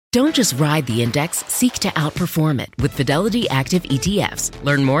Don't just ride the index, seek to outperform it with Fidelity Active ETFs.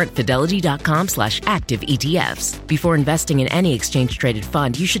 Learn more at fidelity.com/active ETFs. Before investing in any exchange-traded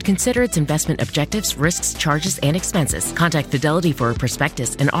fund, you should consider its investment objectives, risks, charges, and expenses. Contact Fidelity for a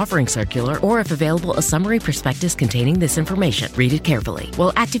prospectus, an offering circular, or if available, a summary prospectus containing this information. Read it carefully.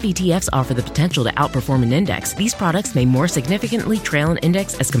 While active ETFs offer the potential to outperform an index, these products may more significantly trail an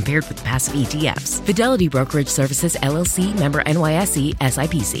index as compared with passive ETFs. Fidelity Brokerage Services, LLC, member NYSE,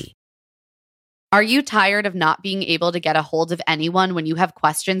 SIPC. Are you tired of not being able to get a hold of anyone when you have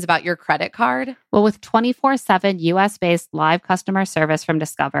questions about your credit card? Well, with 24/7 US-based live customer service from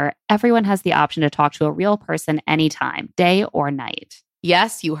Discover, everyone has the option to talk to a real person anytime, day or night.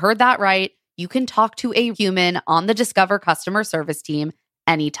 Yes, you heard that right. You can talk to a human on the Discover customer service team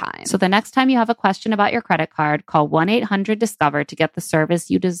anytime. So the next time you have a question about your credit card, call 1-800-DISCOVER to get the service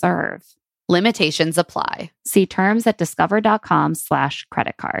you deserve. Limitations apply. See terms at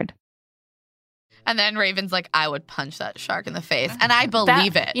discover.com/creditcard. And then Raven's like, I would punch that shark in the face. And I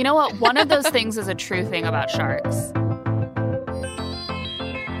believe it. You know what? One of those things is a true thing about sharks.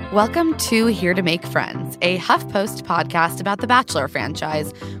 Welcome to Here to Make Friends, a HuffPost podcast about the Bachelor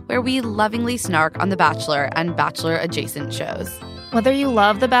franchise, where we lovingly snark on The Bachelor and Bachelor-adjacent shows. Whether you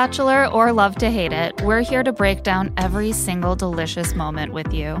love The Bachelor or love to hate it, we're here to break down every single delicious moment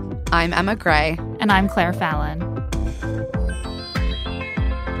with you. I'm Emma Gray. And I'm Claire Fallon.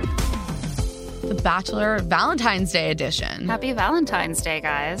 The Bachelor Valentine's Day edition. Happy Valentine's Day,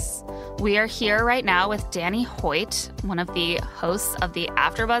 guys. We are here right now with Danny Hoyt, one of the hosts of the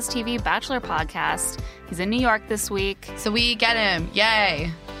AfterBuzz TV Bachelor podcast. He's in New York this week. So we get him.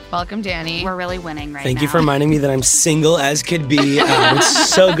 Yay. Welcome, Danny. We're really winning right now. Thank you for reminding me that I'm single as could be. It's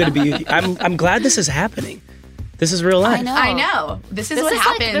so good to be with you. I'm glad this is happening. This is real life. I know. This is what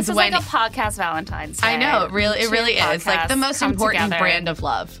happens this is when like a podcast Valentine's Day. I know. It really is. Like the most important together. brand of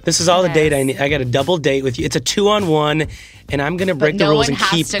love. This is all the date I need. I got a double date with you. It's a 2-on-1, and I'm going to break the rules and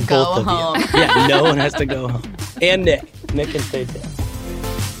keep both of you. Yeah, no one has to go home. And Nick. Nick can stay too.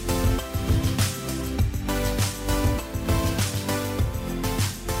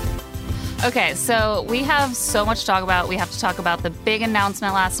 Okay, so we have so much to talk about. We have to talk about the big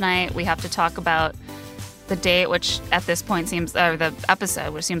announcement last night. We have to talk about the date, which at this point seems, or the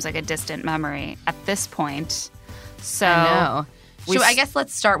episode, which seems like a distant memory at this point. So I know. So I guess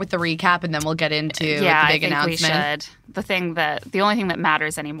let's start with the recap and then we'll get into the big announcement. I think we should. The only thing that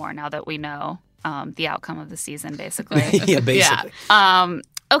matters anymore now that we know the outcome of the season, basically. Yeah, basically.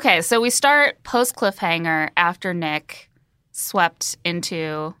 Okay, so we start post cliffhanger after Nick swept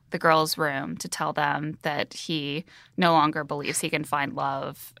into the girls' room to tell them that he no longer believes he can find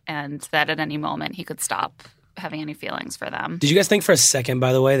love and that at any moment he could stop having any feelings for them. Did you guys think for a second,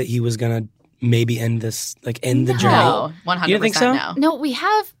 by the way, that he was going to maybe end this, like end the journey? No, 100% you don't think so? no. No, we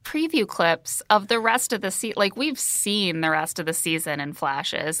have preview clips of the rest of the season. Like, we've seen the rest of the season in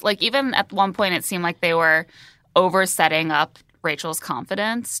flashes. Like, even at one point it seemed like they were over-setting up Rachel's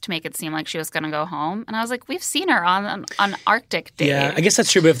confidence to make it seem like she was going to go home. And I was like, we've seen her on an Arctic date. Yeah, I guess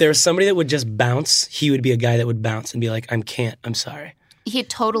that's true. But if there was somebody that would just bounce, he would be a guy that would bounce and be like, I'm sorry. He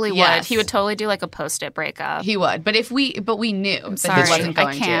totally would. He would totally do like a post-it breakup. He would. But we knew that he wasn't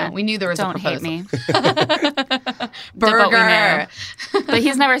going to. We knew there was a proposal. Don't hate me. Burger. But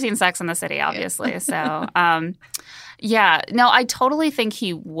he's never seen Sex in the City, obviously. So, yeah. No, I totally think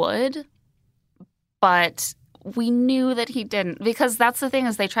he would. But we knew that he didn't. Because that's the thing,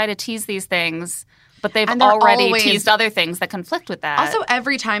 is they try to tease these things, but they've already teased other things that conflict with that. Also,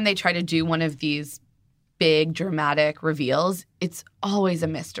 every time they try to do one of these big dramatic reveals, it's always a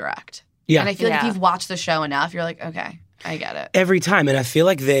misdirect. Yeah. And I feel like if you've watched the show enough, you're like, okay, I get it. Every time. And I feel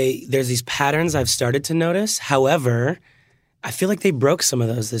like there's these patterns I've started to notice. However, I feel like they broke some of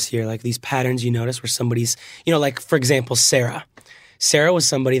those this year. Like these patterns you notice where somebody's, like for example, Sarah. Sarah was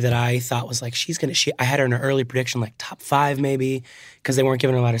somebody that I thought was like, I had her in an early prediction, like top 5 maybe, because they weren't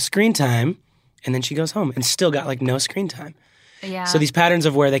giving her a lot of screen time. And then she goes home and still got like no screen time. Yeah. So these patterns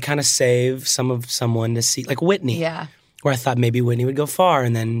of where they kind of save someone to see, like Whitney. Yeah. Where I thought maybe Whitney would go far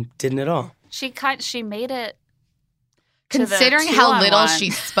and then didn't at all. She made it. Considering how little she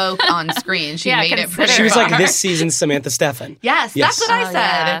spoke on screen, she made it pretty She was far. like this season's Samantha Stefan. Yes, that's what I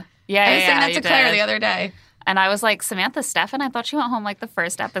said. Yeah. I was saying that to Claire the other day. And I was like, Samantha Stefan? I thought she went home like the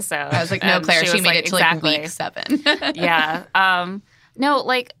first episode. I was like, no, Claire, she made it to like week 7. Yeah. No,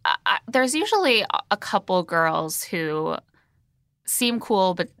 like there's usually a couple girls who seem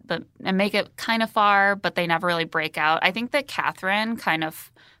cool but and make it kind of far, but they never really break out. I think that Catherine kind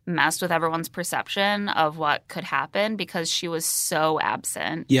of messed with everyone's perception of what could happen because she was so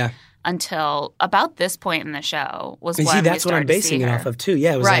absent. Yeah. until about this point in the show was And when see, that's we what I'm started to see basing it her. off of too.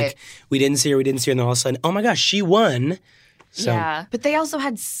 Yeah, it was Right. like we didn't see her, and then all of a sudden, oh my gosh, she won. So Yeah. But they also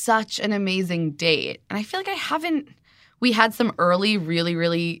had such an amazing date. And I feel like we had some early, really,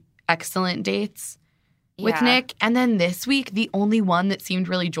 really excellent dates with Yeah. Nick. And then this week, the only one that seemed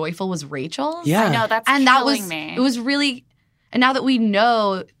really joyful was Rachel's. yeah, I know, that's And that killing was, me. it was really, and now that we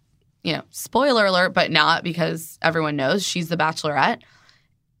know, spoiler alert, but not because everyone knows she's the Bachelorette,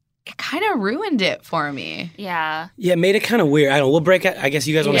 it kind of ruined it for me. Yeah. yeah, it made it kind of weird. I don't know. We'll break it. I guess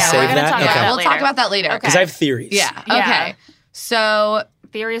you guys want to Yeah, save we're gonna that. talk Okay. about Yeah, that we'll later. talk about that later. Okay. Because I have theories. Yeah. Yeah. Okay. So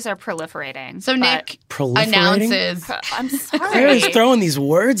Theories are proliferating. So but- Nick Proliferating? announces I'm Claire is sorry. throwing these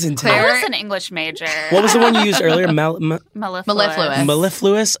words into I it. Claire- was an English major. What was the one you used earlier? Mellifluous. Mellifluous.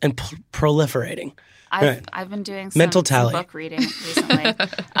 Mellifluous and proliferating. Right. I've been doing some, Mental some tally. book reading recently.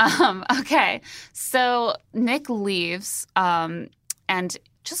 Okay, so Nick leaves and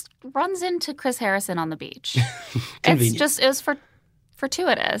just runs into Chris Harrison on the beach. Convenient. It was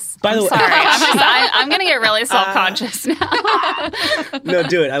fortuitous. By the I'm way- sorry, I'm going to get really self-conscious now. No,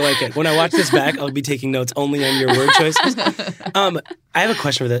 do it. I like it. When I watch this back, I'll be taking notes only on your word choices. I have a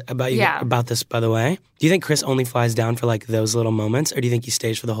question about you Yeah. about this, by the way. Do you think Chris only flies down for like those little moments, or do you think he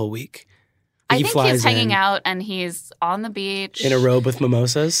stays for the whole week? I He think flies he's hanging in out and he's on the beach. in a robe with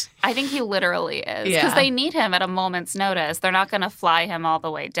mimosas. I think he literally is. Yeah. Because they need him at a moment's notice. They're not going to fly him all the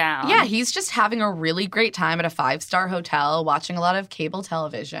way down. Yeah, he's just having a really great time at a 5-star hotel, watching a lot of cable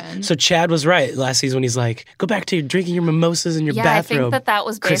television. So Chad was right last season when he's like, "Go back to drinking your mimosas in your Yeah, bathrobe." I think that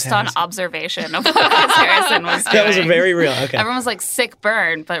was Chris based on Harrison. observation of what Chris Harrison was doing. That was a very real. Okay. Everyone was like, sick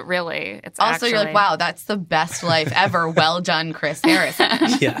burn, but really, it's Also, actually... you're like, wow, that's the best life ever. Well done, Chris Harrison.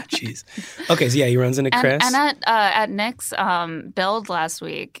 Yeah, jeez. Okay, so yeah, he runs into Chris. And at Nick's build last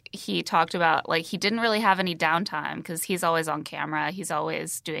week, he talked about like he didn't really have any downtime because he's always on camera. He's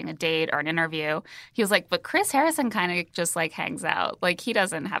always doing a date or an interview. He was like, but Chris Harrison kind of just like hangs out. Like he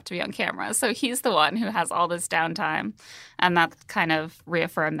doesn't have to be on camera. So he's the one who has all this downtime. And that kind of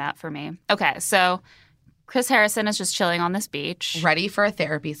reaffirmed that for me. Okay, so Chris Harrison is just chilling on this beach. Ready for a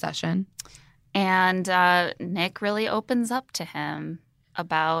therapy session. And Nick really opens up to him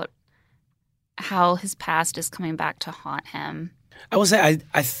about how his past is coming back to haunt him. I will say,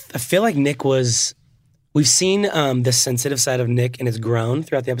 I feel like Nick was. We've seen the sensitive side of Nick, and it's grown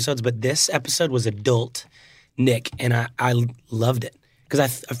throughout the episodes. But this episode was adult Nick, and I loved it because I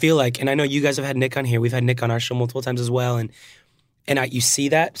feel like, and I know you guys have had Nick on here. We've had Nick on our show multiple times as well, and you see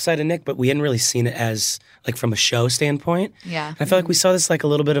that side of Nick, but we hadn't really seen it as like from a show standpoint. Yeah. And I feel like we saw this like a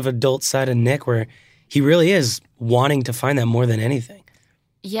little bit of adult side of Nick, where he really is wanting to find that more than anything.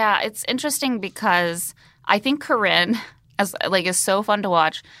 Yeah, it's interesting because I think Corinne is so fun to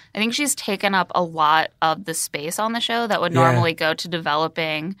watch. I think she's taken up a lot of the space on the show that would Yeah. normally go to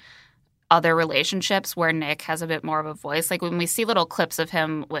developing other relationships where Nick has a bit more of a voice. Like when we see little clips of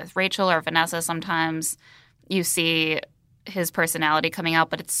him with Rachel or Vanessa, sometimes you see his personality coming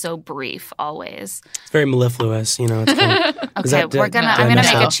out, but it's so brief always. It's very mellifluous, you know. It's kind of, Okay, I'm gonna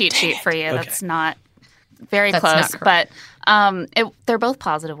mess make a up? cheat sheet for you. Okay. That's not very That's close, not correct. but they're both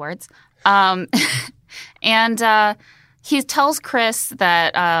positive words. And he tells Chris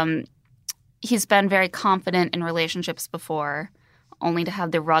that he's been very confident in relationships before, only to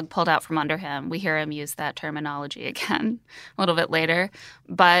have the rug pulled out from under him. We hear him use that terminology again a little bit later,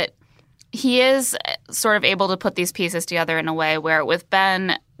 but he is sort of able to put these pieces together in a way where with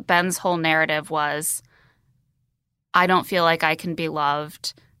Ben's whole narrative was, I don't feel like I can be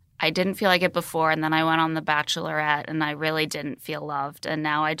loved. I didn't feel like it before, and then I went on The Bachelorette, and I really didn't feel loved, and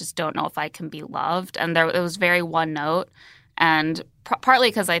now I just don't know if I can be loved. And it was very one note, and partly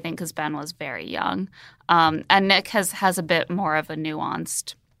because I think because Ben was very young. And Nick has a bit more of a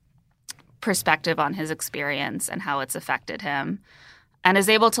nuanced perspective on his experience and how it's affected him, and is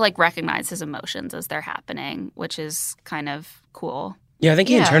able to like recognize his emotions as they're happening, which is kind of cool. Yeah, I think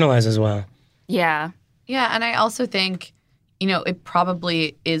he Yeah. internalizes well. Yeah. Yeah, and I also think, it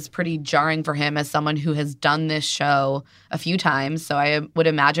probably is pretty jarring for him as someone who has done this show a few times. So I would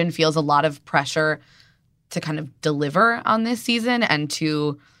imagine feels a lot of pressure to kind of deliver on this season and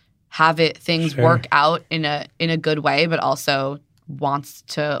to have things Sure. work out in a good way, but also wants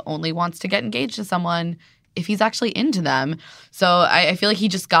to get engaged to someone if he's actually into them. So I feel like he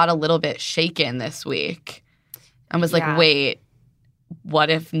just got a little bit shaken this week and was Yeah. like, wait, what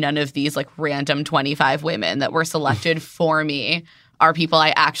if none of these like random 25 women that were selected for me are people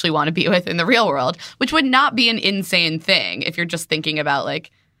I actually want to be with in the real world, which would not be an insane thing if you're just thinking about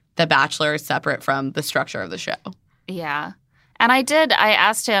like The Bachelor separate from the structure of the show. Yeah. And I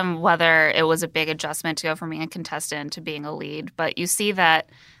asked him whether it was a big adjustment to go from being a contestant to being a lead, but you see that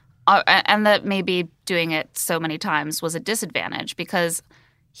and that maybe doing it so many times was a disadvantage because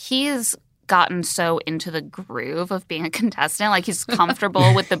he's gotten so into the groove of being a contestant. Like, he's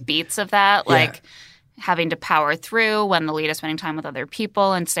comfortable with the beats of that, like having to power through when the lead is spending time with other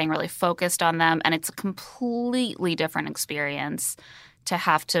people and staying really focused on them. And it's a completely different experience to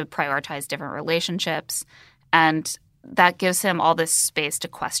have to prioritize different relationships. And that gives him all this space to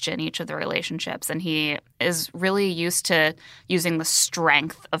question each of the relationships. And he is really used to using the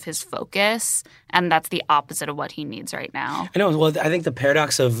strength of his focus. And that's the opposite of what he needs right now. I know. Well, I think the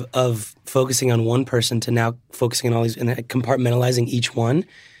paradox of focusing on one person to now focusing on all these and compartmentalizing each one,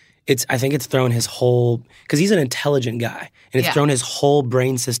 I think it's thrown his whole, because he's an intelligent guy, and it's thrown his whole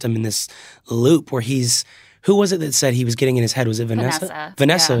brain system in this loop where he's, who was it that said he was getting in his head? Was it Vanessa?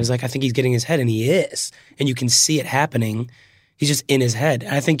 Vanessa was like, I think he's getting in his head, and he is. And you can see it happening. He's just in his head.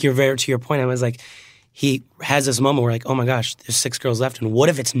 And I think you're very, to your point, I was like, he has this moment where like, oh my gosh, there's 6 girls left, and what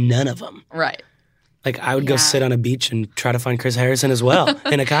if it's none of them? Right. Like, I would go sit on a beach and try to find Chris Harrison as well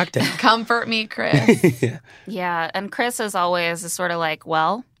in a cocktail. Comfort me, Chris. Yeah, and Chris is always sort of like,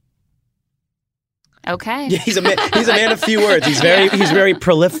 well, okay. Yeah, he's a man of few words. He's very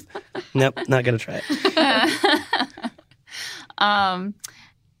prolific. Nope, not gonna try it.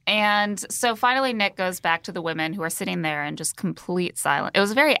 And so finally Nick goes back to the women who are sitting there in just complete silence. It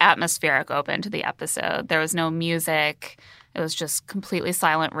was a very atmospheric open to the episode. There was no music. It was just completely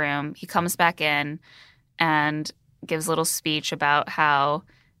silent room. He comes back in and gives a little speech about how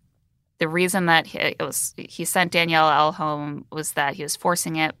the reason that he sent Danielle L. home was that he was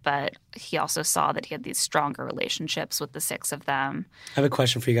forcing it, but he also saw that he had these stronger relationships with the 6 of them. I have a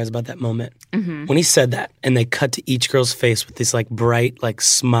question for you guys about that moment. Mm-hmm. When he said that, and they cut to each girl's face with this like bright like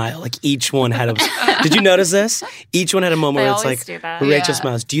smile, like each one had a. Did you notice this? Each one had a moment where it's like Rachel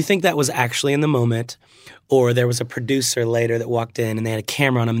smiles. Do you think that was actually in the moment, or there was a producer later that walked in and they had a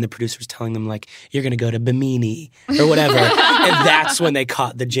camera on him, and the producer was telling them like, "You're going to go to Bimini or whatever," and that's when they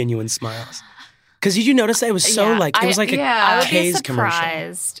caught the genuine smiles? Because did you notice that it was so like it was like a K's commercial? I would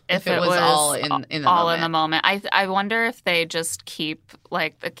be surprised if it was all in the moment. I wonder if they just keep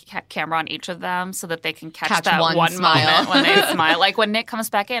like the camera on each of them so that they can catch that one smile moment when they smile. Like when Nick comes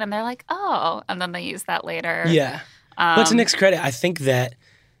back in and they're like, oh, and then they use that later. Yeah. But to Nick's credit, I think that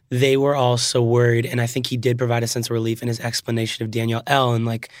they were all so worried, and I think he did provide a sense of relief in his explanation of Danielle L. and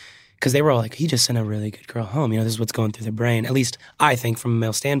like, because they were all like, he just sent a really good girl home. You know, this is what's going through their brain. At least I think from a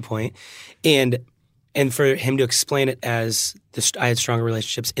male standpoint. And for him to explain it as I had stronger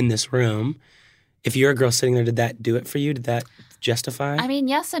relationships in this room, if you're a girl sitting there, did that do it for you? Did that justify? I mean,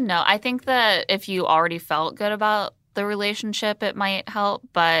 yes and no. I think that if you already felt good about the relationship, it might help.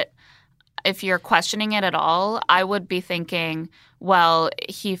 But if you're questioning it at all, I would be thinking, well,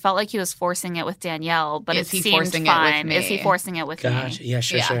 he felt like he was forcing it with Danielle, but it seemed fine. Is he forcing it with me? Gotcha. Yeah,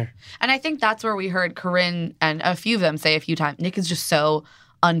 sure. And I think that's where we heard Corinne and a few of them say a few times, Nick is just so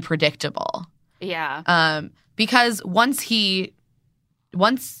unpredictable. Yeah. Because once he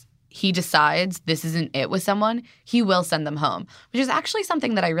decides this isn't it with someone, he will send them home, which is actually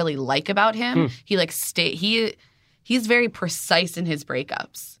something that I really like about him. He he's very precise in his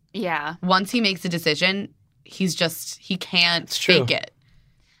breakups. Yeah. Once he makes a decision, he can't fake it.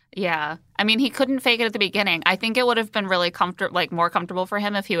 Yeah. I mean, he couldn't fake it at the beginning. I think it would have been really more comfortable for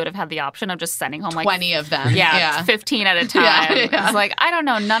him if he would have had the option of just sending home like 20 of them. Yeah. 15 at a time. Yeah. It's like, I don't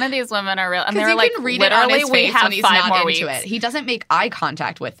know, none of these women are real. And they were like, read it on his we face have when he's 5 not more into weeks. it. He doesn't make eye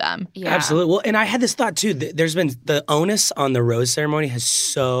contact with them. Yeah. Absolutely. Well, and I had this thought too. There's been the onus on the rose ceremony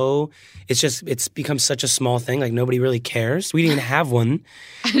it's become such a small thing. Like nobody really cares. We didn't even have one.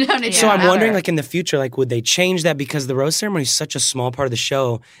 So I'm wondering, like in the future, like would they change that because the rose ceremony is such a small part of the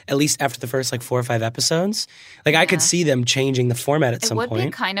show? At least after the first like 4 or 5 episodes, like I could see them changing the format at some point. It would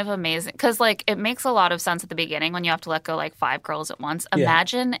be kind of amazing because like it makes a lot of sense at the beginning when you have to let go like 5 girls at once.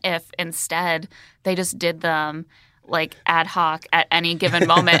 Imagine if instead they just did them like ad hoc at any given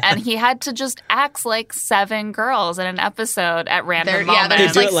moment, and he had to just act like 7 girls in an episode at random moments. Yeah, they're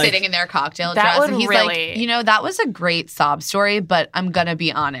just like sitting in their cocktail dress. Would and he's really... like, that was a great sob story, but I'm gonna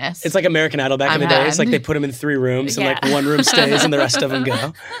be honest. It's like American Idol back in the day. It's like they put them in 3 rooms and like one room stays and the rest of them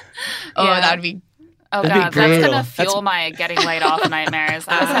go. That would be. Oh God, that's gonna fuel my getting laid off nightmares.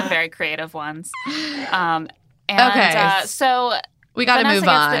 I always have very creative ones. So we got to move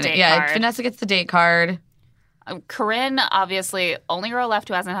on. Vanessa gets the date card. Corinne, obviously, only girl left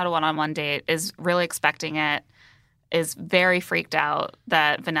who hasn't had a one-on-one date, is really expecting it, is very freaked out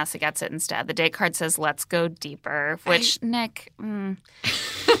that Vanessa gets it instead. The date card says, let's go deeper, which, Nick, kind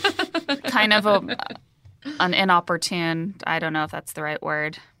of an inopportune, I don't know if that's the right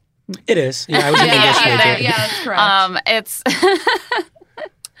word. It is. Yeah, I was an English major. Yeah, that's correct. It's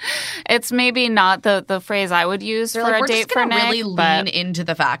It's maybe not the phrase I would use They're for like, a we're date just for gonna Nick. really but- lean into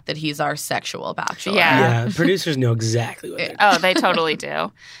the fact that he's our sexual bachelor. Yeah. Yeah, producers know exactly what they're doing. Oh, they totally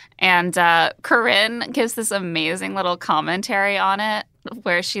do. And Corinne gives this amazing little commentary on it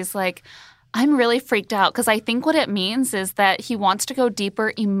where she's like, I'm really freaked out because I think what it means is that he wants to go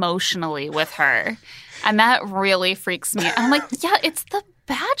deeper emotionally with her. And that really freaks me out. I'm like, yeah, it's The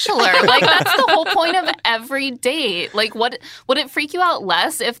Bachelor. Like, that's the whole point of every date. Like, would it freak you out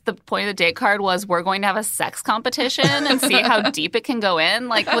less if the point of the date card was we're going to have a sex competition and see how deep it can go in?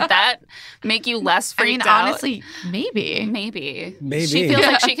 Like, would that make you less freaked out? Honestly, maybe. Maybe. Maybe. She feels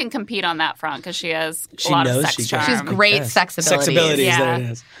like she can compete on that front because she has a lot of knows sex she charm. can. She's great Yes. sex abilities. Sexabilities, Yeah. there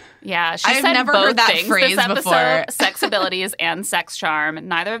it is. Yeah, she I've said never both heard that things phrase this episode, before. sex abilities and sex charm.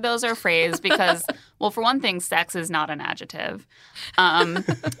 Neither of those are phrased because, well, for one thing, sex is not an adjective.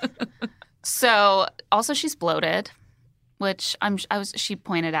 So also she's bloated, which she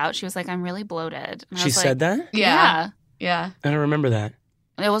pointed out. She was like, I'm really bloated. And I She was said like, that? Yeah. Yeah. I don't remember that.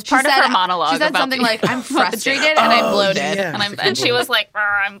 It was part of her monologue. She said about something the- like, I'm frustrated and I'm Oh, bloated. yeah. And she was like,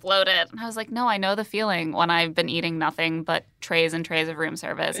 I'm bloated. And I was like, no, I know the feeling when I've been eating nothing but trays and trays of room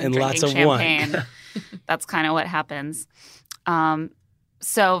service and, And drinking lots of wine. champagne. That's kind of what happens.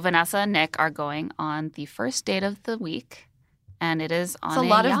 So Vanessa and Nick are going on the first date of the week, and it is on It's a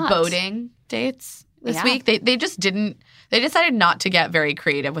lot yacht. of boating dates this Yeah. week. They just didn't. They decided not to get very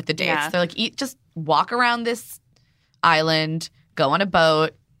creative with the dates. Yeah. They're like, just walk around this island, go on a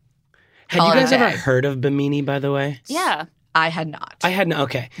boat. Had Call you it a guys ever day. heard of Bimini, by the way? Yeah, I had not. I hadn't.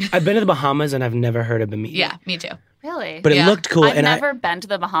 Okay. I've been to the Bahamas and I've never heard of Bimini. Yeah, me too. really. But it Yeah. looked cool. I've and never been to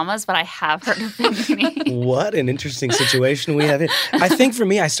the Bahamas, but I have heard of Bimini. What an interesting situation we have here. I think for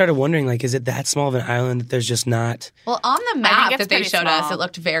me, I started wondering, like, is it that small of an island that there's just not Well, on the think map it's that they pretty showed us, small. it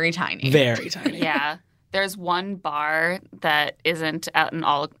looked very tiny. very tiny? Yeah. There's one bar that isn't at an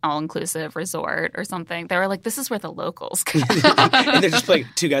all-inclusive resort or something. They were like, this is where the locals go. And they're just like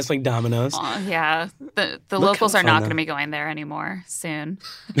two guys playing dominoes. Yeah. The Look locals how are fun, not though. going to be going there anymore soon.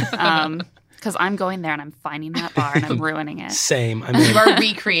 Because I'm going there and I'm finding that bar and I'm ruining it. Same. I mean, You are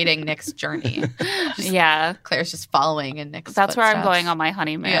recreating Nick's journey. Yeah. Claire's just following in Nick's That's where I'm footsteps. going on my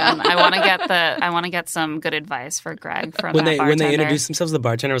honeymoon. Yeah. I want to get some good advice for Greg from when that they bartender. introduced themselves, the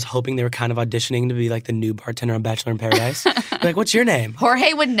bartender, I was hoping they were kind of auditioning to be like the new bartender on Bachelor in Paradise. Like, what's your name?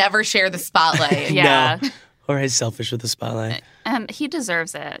 Jorge would never share the spotlight. Yeah. No. Or he's selfish with the spotlight. And he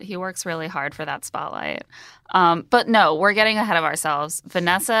deserves it. He works really hard for that spotlight. But no, we're getting ahead of ourselves.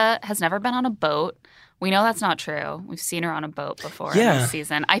 Vanessa has never been on a boat. We know that's not true. We've seen her on a boat before in Yeah. this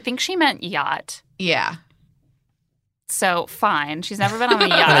season. I think she meant yacht. Yeah. So fine. She's never been on a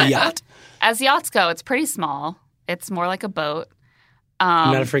yacht. On a yacht. As yachts go, it's pretty small. It's more like a boat.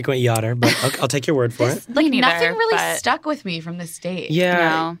 I'm not a frequent yachter, but I'll take your word for it. Me Like neither, nothing really but- stuck with me from this date. Yeah.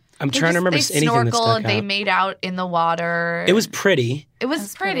 No. I'm They trying to just- remember they anything that snorkeled, stuck they out. made out in the water. It was pretty. It was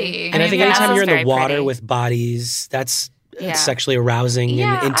was pretty. pretty. And I think yeah, anytime that you're was in the very water pretty. with bodies, that's Yeah. sexually arousing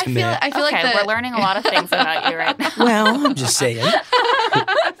yeah, and intimate. I feel Okay, like we're learning a lot of things about you right now. Well, I'm just saying.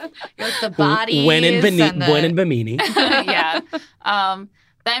 like the bodies. When in and the- Bimini. Yeah.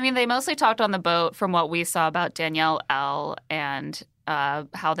 I mean, they mostly talked on the boat from what we saw about Danielle L. and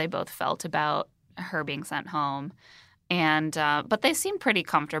how they both felt about her being sent home. And but they seemed pretty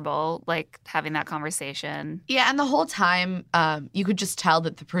comfortable, like having that conversation. Yeah, and the whole time, you could just tell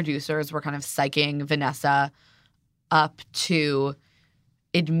that the producers were kind of psyching Vanessa up to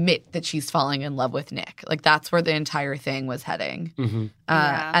admit that she's falling in love with Nick. Like that's where the entire thing was heading. Hmm.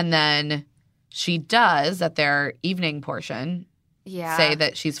 Yeah. And then she does at their evening portion Yeah. say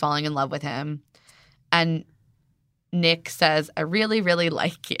that she's falling in love with him. And Nick says, I really, really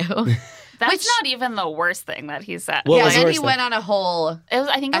like you. That's which- not even the worst thing that he said. What yeah, was the and worst he thing? went on a whole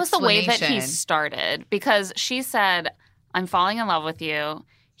I think it was the way that he explanation. started because she said, I'm falling in love with you.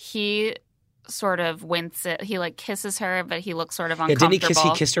 He sort of winces. He like kisses her, but he looks sort of Yeah, uncomfortable.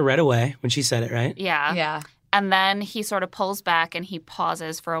 didn't he kissed her right away when she said it, right? Yeah. yeah. And then he sort of pulls back and he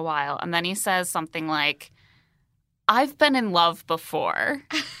pauses for a while. And then he says something like, I've been in love before.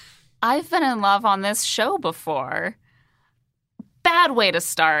 I've been in love on this show before. Bad way to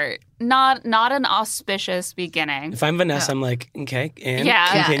start. Not an auspicious beginning. If I'm Vanessa, I'm like, okay, and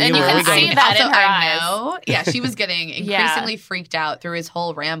Yeah, continue. and you Where are can we going? see that in Also, her I eyes. know. Yeah, she was getting increasingly freaked out through his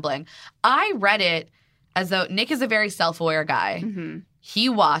whole rambling. I read it as though Nick is a very self-aware guy. hmm He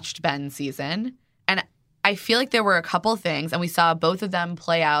watched Ben's season, and I feel like there were a couple things, and we saw both of them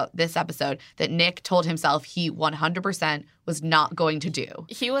play out this episode, that Nick told himself he 100% was not going to do.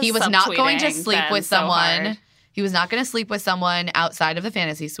 He was not going to subtweeting sleep Ben with so someone. hard. He was not going to sleep with someone outside of the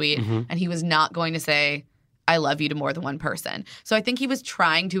fantasy suite, Mhm. and he was not going to say, I love you to more than one person. So I think he was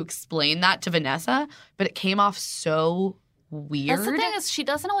trying to explain that to Vanessa, but it came off so weird. That's the thing is she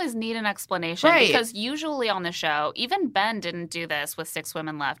doesn't always need an explanation. Right. Because usually on the show, even Ben didn't do this with 6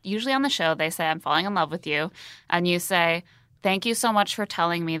 Women Left. Usually on the show, they say, I'm falling in love with you. And you say, thank you so much for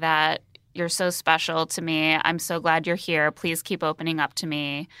telling me that. You're so special to me. I'm so glad you're here. Please keep opening up to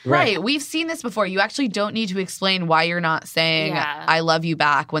me. Right. We've seen this before. You actually don't need to explain why you're not saying I love you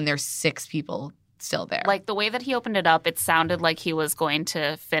back when there's 6 people still there. Like the way that he opened it up, it sounded like he was going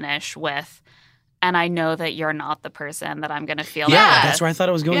to finish with, and I know that you're not the person that I'm going to feel that with. That's where I thought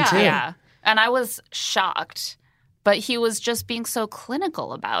it was going too. Yeah. And I was shocked. But he was just being so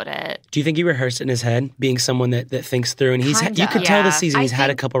clinical about it. Do you think he rehearsed it in his head, being someone that thinks through? And Kinda. you could tell this season I he's had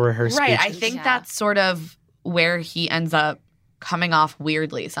a think- couple rehearsed Right. speeches. I think that's sort of where he ends up coming off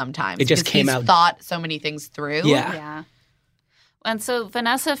weirdly sometimes. It just because came he's out- thought so many things through. Yeah. Yeah. And so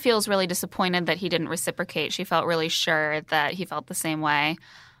Vanessa feels really disappointed that he didn't reciprocate. She felt really sure that he felt the same way,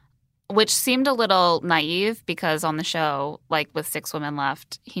 which seemed a little naive because on the show, like with 6 Women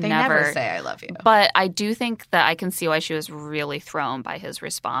Left, he They never say I love you. But I do think that I can see why she was really thrown by his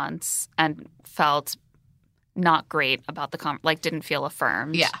response and felt not great about the didn't feel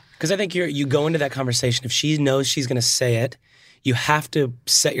affirmed. Yeah. Because I think you go into that conversation, if she knows she's going to say it, you have to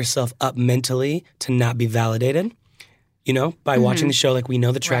set yourself up mentally to not be validated, by watching the show. Like, we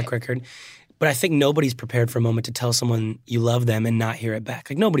know the track record. But I think nobody's prepared for a moment to tell someone you love them and not hear it back.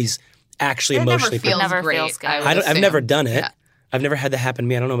 Like, nobody's actually It emotionally never feels Never great. feels good. I've never done it. Yeah. I've never had that happen to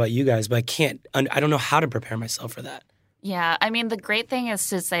me. I don't know about you guys, but I don't know how to prepare myself for that. Yeah. I mean, the great thing is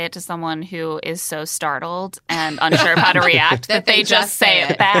to say it to someone who is so startled and unsure of how to react that they just say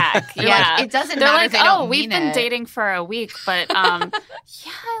it back. They're yeah. like, it doesn't They're matter like, if they don't we've mean been it. dating for a week, but yeah,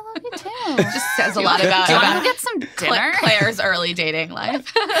 I love you too. Just says a lot about Do you want to get some dinner? Claire's early dating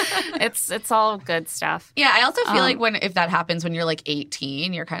life. It's all good stuff. Yeah, I also feel like if that happens when you're like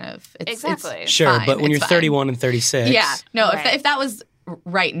 18, you're kind of Exactly. It's Sure, fine, but when it's you're fine. 31 and 36. Yeah, no. Right. If that was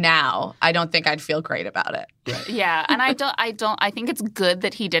right now, I don't think I'd feel great about it. Yeah, and I think it's good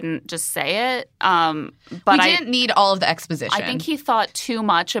that he didn't just say it. But We didn't need all of the exposition. I think he thought too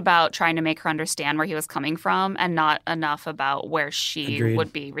much about trying to make her understand where he was coming from and not enough about where she Agreed.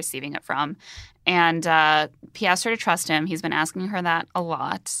 would be receiving it from. And he asked her to trust him. He's been asking her that a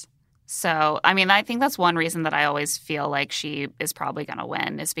lot. So, I mean, I think that's one reason that I always feel like she is probably going to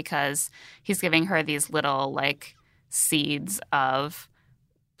win is because he's giving her these little, seeds of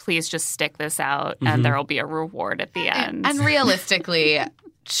please just stick this out and there will be a reward at the end. And realistically,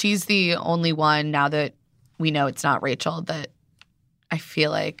 she's the only one now that we know it's not Rachel that I feel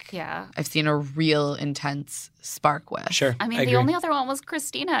like I've seen a real intense spark with. Sure. I mean, agree. the only other one was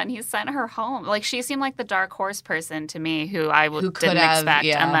Christina, and he sent her home. Like, she seemed like the dark horse person to me who I could didn't have, expect.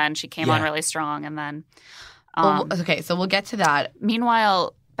 yeah. And then she came on Yeah. really strong. And then, Well, okay, so we'll get to that.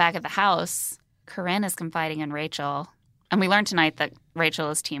 meanwhile, back at the house, Corinne is confiding in Rachel. And we learned tonight that Rachel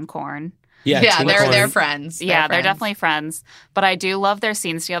is Team Corn. Yeah, Team they're Corn. friends. Yeah, they're friends. definitely friends. But I do love their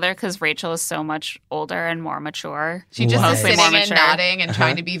scenes together because Rachel is so much older and more mature. She just Right. is Mostly sitting more and mature. nodding and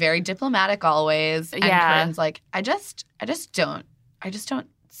trying to be very diplomatic always. And Yeah. Corinne's like, I just don't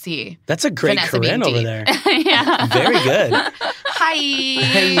see. That's a great Vanessa being Corinne over deep. there. Yeah. Very good. Hi.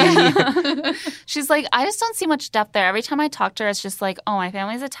 Hey. She's like, I just don't see much depth there. Every time I talk to her, it's just like, oh, my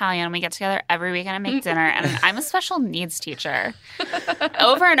family's Italian and we get together every weekend and make dinner and I'm a special needs teacher.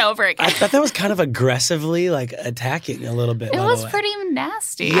 Over and over again. I thought that was kind of aggressively attacking a little bit. It by was the way. pretty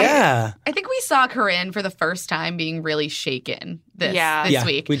nasty. Yeah. I think we saw Corinne for the first time being really shaken this Yeah,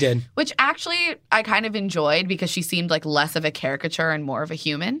 week. we did. Which actually I kind of enjoyed because she seemed like less of a caricature and more of a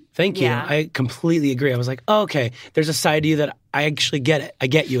human. Thank you. Yeah. I completely agree. I was like, oh, okay, there's a side to you that I actually get it. I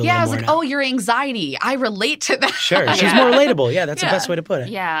get you a Yeah, I little was more like, now. oh, your anxiety. I relate to that. Sure. She's Yeah. more relatable. Yeah, that's Yeah. the best way to put it.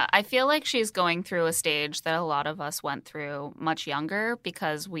 Yeah, I feel like she's going through a stage that a lot of us went through much younger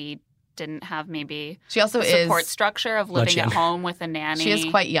because we didn't have maybe She also the is. support structure of living at younger. home with a nanny. She is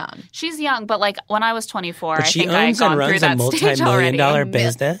quite young. She's young, but when I was 24, But I she think I had owns gone and through runs a that stage already. multi-million-dollar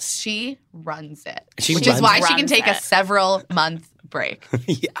business. She runs it. She which runs is why she can runs take a it. several month break.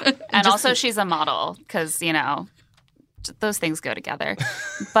 Yeah. And also she's a model because, those things go together.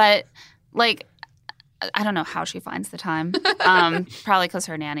 But, I don't know how she finds the time. Probably because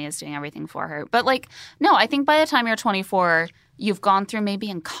her nanny is doing everything for her. But, no, I think by the time you're 24, you've gone through maybe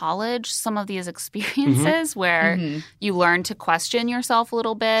in college some of these experiences where you learn to question yourself a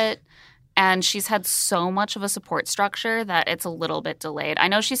little bit. And she's had so much of a support structure that it's a little bit delayed. I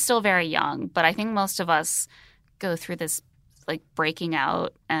know she's still very young, but I think most of us go through this like breaking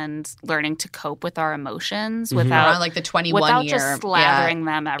out and learning to cope with our emotions Around without like the 21 without year. just slathering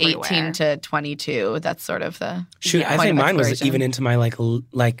them everywhere. 18 to 22. That's sort of the Shoot, I point think of mine was exploration. even into my like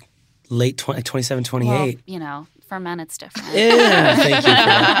late 27, 28. Well, for men it's different. Yeah, thank you. For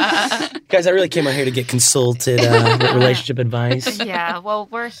that. Guys, I really came out here to get consulted relationship advice. Yeah, well,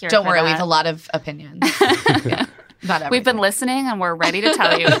 we're here. Don't for worry, we that. have a lot of opinions. Yeah, about We've been everything. listening and we're ready to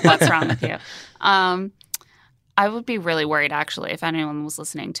tell you what's wrong with you. I would be really worried, actually, if anyone was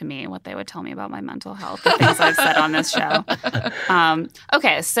listening to me, what they would tell me about my mental health, the things I've said on this show.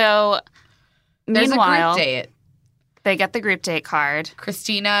 Okay, so There's meanwhile, a group date. they get the group date card.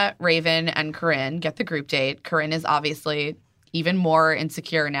 Christina, Raven, and Corinne get the group date. Corinne is obviously even more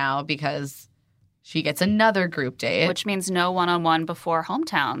insecure now because she gets another group date. Which means no one-on-one before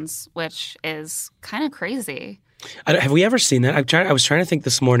hometowns, which is kind of crazy. Have we ever seen that? I was trying to think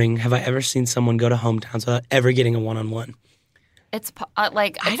this morning. Have I ever seen someone go to hometowns without ever getting a one-on-one? It's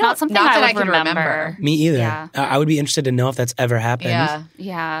it's don't- not something not I that would I can remember. Me either. Yeah. I would be interested to know if that's ever happened. yeah.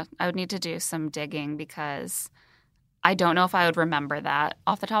 Yeah, I would need to do some digging because I don't know if I would remember that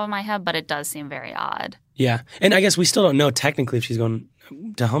off the top of my head, but it does seem very odd. Yeah. And I guess we still don't know technically if she's going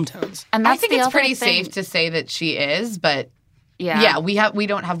to hometowns. And I that's think the it's other pretty thing. safe to say that she is, but Yeah, we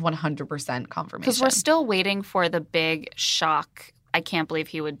don't have 100% confirmation. because we're still waiting for the big shock. I can't believe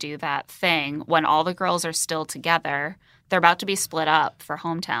he would do that thing when all the girls are still together. They're about to be split up for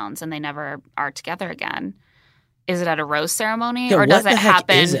hometowns, and they never are together again. Is it at a rose ceremony, Yeah, or does what it the heck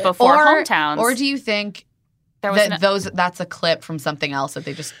happen is it? before hometowns? Or do you think there was that that's a clip from something else that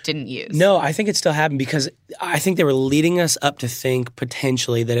they just didn't use? No, I think it still happened because I think they were leading us up to think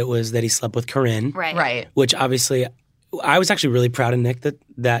potentially that it was that he slept with Corinne. right. Which obviously, I was actually really proud of Nick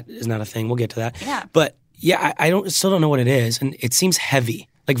that is not a thing. We'll get to that. Yeah. But yeah, I still don't know what it is, and it seems heavy,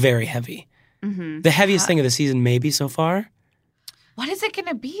 like very heavy. Mm-hmm. The heaviest thing of the season, maybe so far. What is it going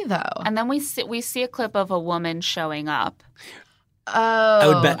to be, though? And then we see a clip of a woman showing up. Oh. I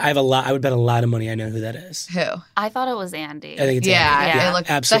would bet I would bet a lot of money I know who that is. Who? I thought it was Andy. I think it's Yeah, Andy. Yeah. It looked,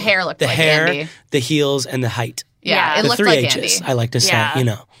 Absolutely. the hair looked the like hair, Andy. the heels, and the height. Yeah, Yeah. it The looked 3 like H's. Andy. I like to say, Yeah. you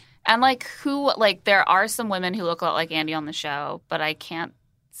know. And there are some women who look a lot like Andy on the show, but I can't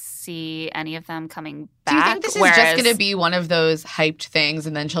see any of them coming back. Do you think this is just going to be one of those hyped things,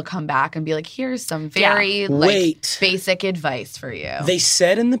 and then she'll come back and be like, "Here's some very Wait. basic advice for you"? They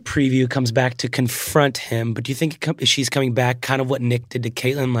said in the preview comes back to confront him, but do you think she's coming back kind of what Nick did to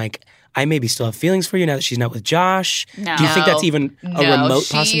Caitlyn? Like, I maybe still have feelings for you now that she's not with Josh. No. Do you think that's even a remote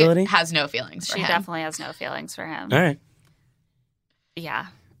she possibility? has no feelings for She him. definitely has no feelings for him. All right. Yeah.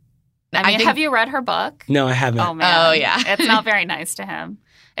 I I mean, think- have you read her book? No, I haven't. Oh, man. Oh, yeah. It's not very nice to him.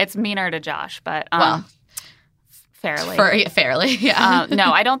 It's meaner to Josh, but Well, fairly. fairly, yeah.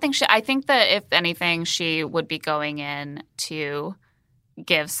 No, I don't think she. I think that if anything, she would be going in to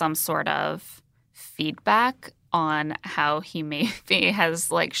give some sort of feedback on how he maybe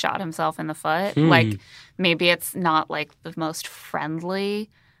has like shot himself in the foot. Like maybe it's not like the most friendly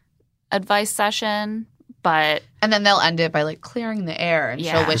advice session, but And then they'll end it by like clearing the air, and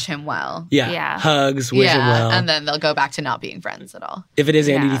Yeah. she'll wish him well. Yeah. Yeah. Hugs, wish him well. And then they'll go back to not being friends at all. if it is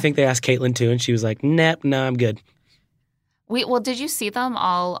Andy, do Yeah. you think they asked Caitlyn too? And she was like, no, I'm good. did you see them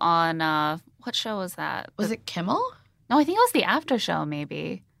all on what show was that? Was it Kimmel? No, I think it was the after show.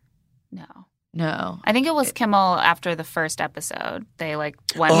 Maybe no. No. I think it was Kimmel after the first episode. They like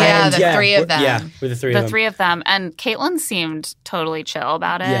went Yeah, in, the three of them. Yeah, with the three of the them. three of them, and Caitlyn seemed totally chill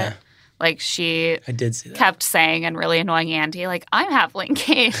about it. Yeah, Like she I did see that. kept saying and really annoying Andy, like, I'm happily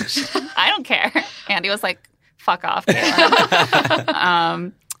engaged. I don't care. Andy was like, fuck off,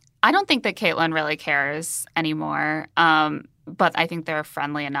 Caitlyn. I don't think that Caitlyn really cares anymore. But I think they're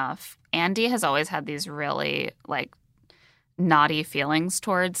friendly enough. Andy has always had these really like naughty feelings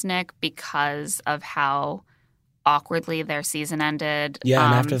towards Nick because of how awkwardly their season ended. Yeah,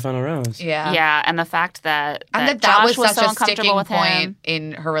 and after the final rose. Yeah. Yeah, and the fact that And that Josh was so such a uncomfortable sticking with point him.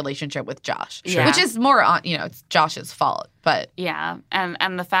 in her relationship with Josh. Sure. Which is more on, it's Josh's fault. But Yeah,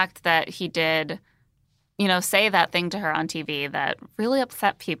 and the fact that he did, say that thing to her on TV that really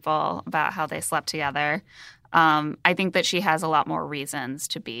upset people about how they slept together. I think that she has a lot more reasons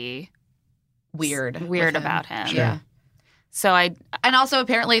to be weird. with him. about him. Sure. Yeah. So And also,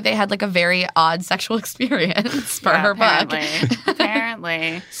 apparently, they had like a very odd sexual experience for her book.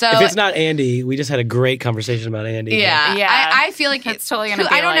 apparently. So, If it's not Andy, we just had a great conversation about Andy. yeah. Yeah. I feel like It's totally gonna be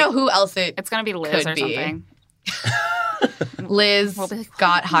I don't know like- who else It's going to be Liz Could or be. something. Liz We'll be like,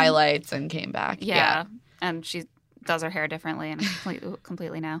 got highlights and came back. Yeah. And she does her hair differently and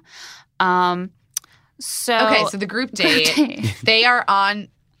completely now. So Okay, so the group date, date. they are on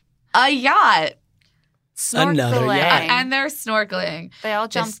a yacht. snorkeling. And they're snorkeling. They all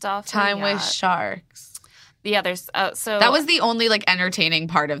jumped off. Time with sharks. Yeah, there's so that was the only like entertaining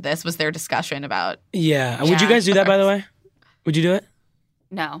part of this was their discussion about. Yeah. Would you guys do that, by the way? Would you do it?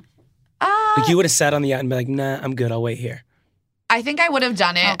 No. Like you would have sat on the yacht and be like, nah, I'm good. I'll wait here. I think I would have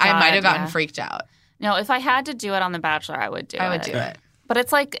done it. Oh, I might have God, gotten freaked out. No, if I had to do it on The Bachelor, I would do it. I would do it. But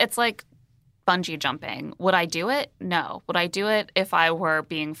it's like bungee jumping. Would I do it? No. Would I do it if I were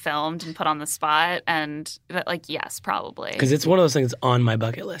being filmed and put on the spot? And like, yes, probably. Because it's one of those things on my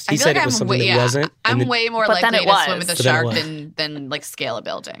bucket list. He I feel said like it was something that wasn't. I'm way more But then likely it to swim was. with a But then it shark was. than like scale a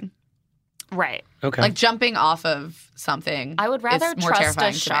building. Right. Okay. Like jumping off of something. I would rather is more trust terrifying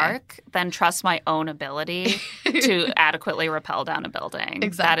a to me. shark than trust my own ability to adequately rappel down a building.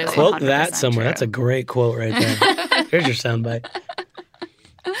 Exactly. That is Quote 100% that somewhere. true. That's a great quote right there. Here's your soundbite.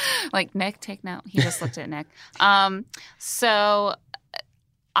 Like, Nick, take note. He just looked at Nick. So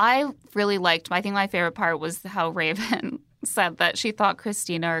I really liked, I think my favorite part was how Raven said that she thought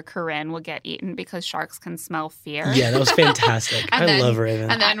Christina or Corinne would get eaten because sharks can smell fear. Yeah, that was fantastic. And I then- love Raven.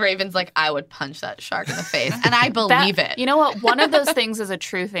 And then Raven's like, I would punch that shark in the face. And I believe it. You know what? One of those things is a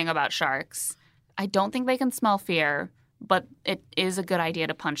true thing about sharks. I don't think they can smell fear, but it is a good idea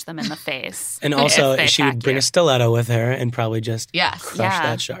to punch them in the face. And also, if they she would attack bring you. a stiletto with her and probably just Yes. crush Yeah.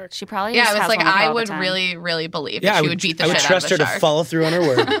 that shark. She probably Yeah, just it was has like one with her I all the would time. really, really believe Yeah, that she would beat the I would shit trust out her of a to shark. follow through on her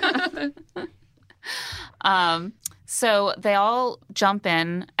word. So they all jump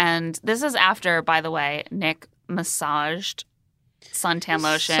in, and this is after, by the way, Nick massaged suntan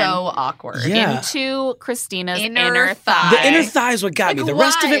lotion So awkward. Yeah. into Christina's Inner inner thigh. thigh. The inner thigh is what got me. Like, The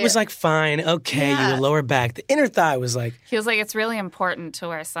rest of it why? was like fine, okay, Yeah. you lower back. The inner thigh was like, He was like, it's really important to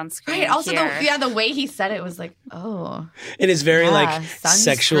wear sunscreen Right. Also, here. the way he said it was like, oh, it is very yeah, like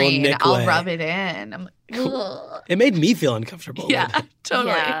sexual sunscreen, Nick I'll way. rub it in. I'm like, ugh. It made me feel uncomfortable. Yeah, totally.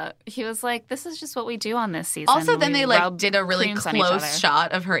 Yeah, he was like, this is just what we do on this season. Also, then We they like rub did a really creams on each close other.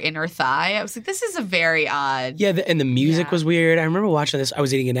 shot of her inner thigh. I was like, this is a very odd. Yeah, and the music Yeah. was weird. I remember watching this. I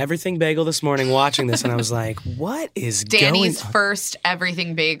was eating an everything bagel this morning watching this, and I was like, what is Danny's going on? first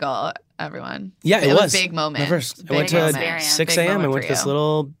everything bagel. Everyone. Yeah, it was. a big moment. My first. I Big went to experience. 6 Big a.m. I moment went for to this you.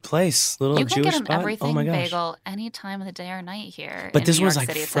 little place, little You can Jewish get an spot. everything Oh my gosh. bagel any time of the day or night here. But in this New was, York like,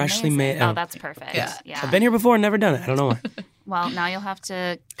 City. It's freshly amazing. made- Oh, that's perfect. Yeah. Yeah. I've been here before and never done it. I don't know why. Well, now you'll have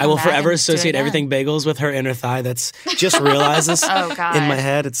to. I will come back forever and do it associate again. everything bagels with her inner thigh. That's just realized this Oh God. in my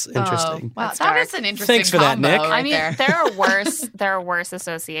head. It's Oh, interesting. wow, That's that dark. is an interesting Thanks for that, combo Nick. right I mean, there. there are worse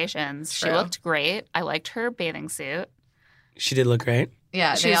associations. She True. looked great. I liked her bathing suit. She did look great.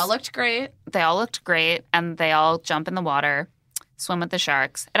 Yeah, they she's- all looked great. They all looked great, and they all jump in the water, swim with the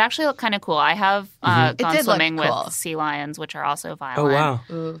sharks. It actually looked kind of cool. I have It gone did look swimming cool. with sea lions, which are also Oh, violent. wow.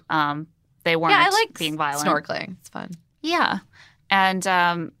 Ooh. They weren't Yeah, I like being violent. snorkeling. It's fun. Yeah. And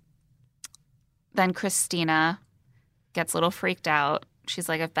then Christina gets a little freaked out. She's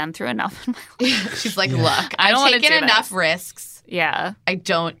like, I've been through enough in my life. She's like, Yeah. look, I don't I've wanna taken do enough this. risks. Yeah. I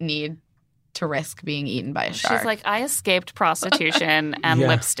don't need to risk being eaten by a shark. She's like, I escaped prostitution and Yeah.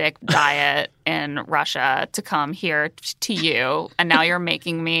 lipstick diet in Russia to come here to you. And now you're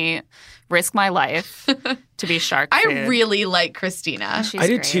making me risk my life to be shark I food. really like Christina. She's I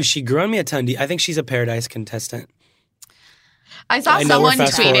do great. too. She grew on me a ton. I think she's a Paradise contestant. I saw I know we're someone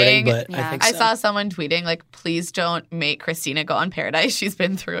fast forwarding, tweeting. but Yeah. I think I so. saw someone tweeting like, "Please don't make Christina go on Paradise. She's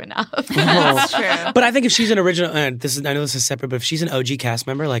been through enough." That's true. But I think if she's an original, I know this is separate, but if she's an OG cast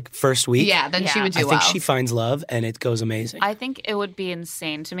member, like first week, yeah, then she Yeah. would do I think well. she finds love and it goes amazing. I think it would be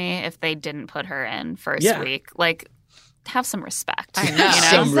insane to me if they didn't put her in first Yeah. week. Like, have some respect. I know. You know?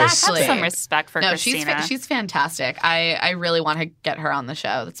 Some Have respect. some respect for no, Christina. she's fantastic. I really want to get her on the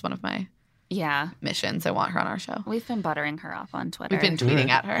show. That's one of my yeah. missions. I want her on our show. We've been buttering her up on Twitter. We've been tweeting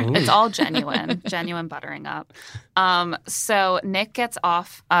at her. Ooh. It's all genuine buttering up. So Nick gets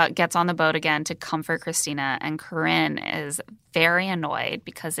on the boat again to comfort Christina, and Corinne is very annoyed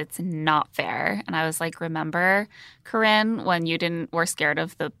because it's not fair. And I was like, remember, Corinne, when you were scared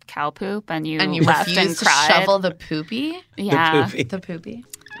of the cow poop and you left and refused to cried? shovel the poopy. Yeah. poopy. The poopy.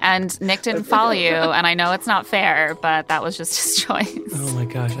 And Nick didn't follow you, and I know it's not fair, but that was just his choice. Oh my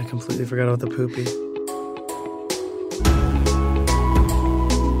gosh, I completely forgot about the poopy.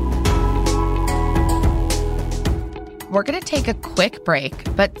 We're going to take a quick break,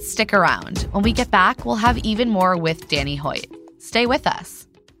 but stick around. When we get back, we'll have even more with Danny Hoyt. Stay with us.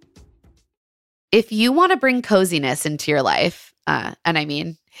 If you want to bring coziness into your life, and I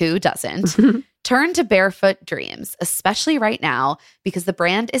mean, who doesn't? Turn to Barefoot Dreams, especially right now because the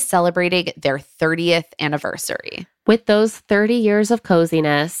brand is celebrating their 30th anniversary. With those 30 years of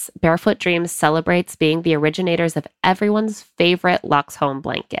coziness, Barefoot Dreams celebrates being the originators of everyone's favorite Luxe home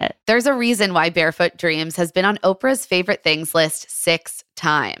blanket. There's a reason why Barefoot Dreams has been on Oprah's favorite things list 6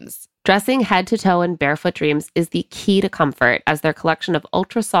 times. Dressing head to toe in Barefoot Dreams is the key to comfort, as their collection of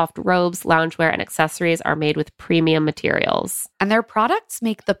ultra-soft robes, loungewear, and accessories are made with premium materials. And their products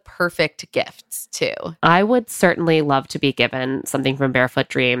make the perfect gifts, too. I would certainly love to be given something from Barefoot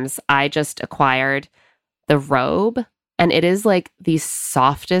Dreams. I just acquired the robe, and it is like the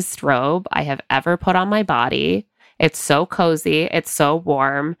softest robe I have ever put on my body. It's so cozy. It's so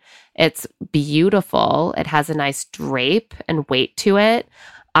warm. It's beautiful. It has a nice drape and weight to it.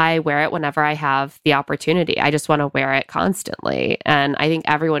 I wear it whenever I have the opportunity. I just want to wear it constantly. And I think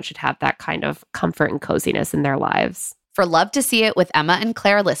everyone should have that kind of comfort and coziness in their lives. For Love to See It with Emma and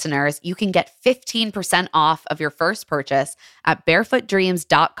Claire listeners, you can get 15% off of your first purchase at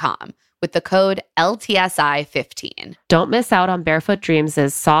barefootdreams.com with the code LTSI15. Don't miss out on Barefoot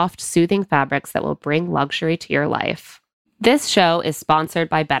Dreams' soft, soothing fabrics that will bring luxury to your life. This show is sponsored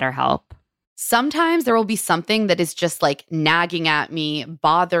by BetterHelp. Sometimes there will be something that is just like nagging at me,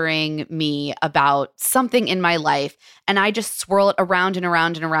 bothering me about something in my life, and I just swirl it around and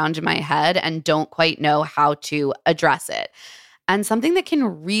around and around in my head and don't quite know how to address it. And something that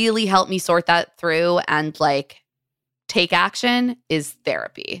can really help me sort that through and like take action is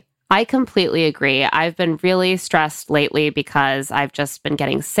therapy. I completely agree. I've been really stressed lately because I've just been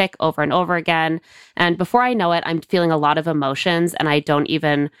getting sick over and over again. And before I know it, I'm feeling a lot of emotions and I don't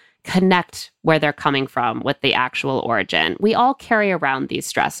even connect where they're coming from with the actual origin. We all carry around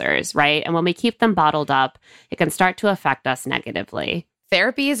these stressors, right? And when we keep them bottled up, it can start to affect us negatively.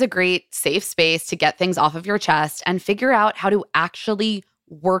 Therapy is a great safe space to get things off of your chest and figure out how to actually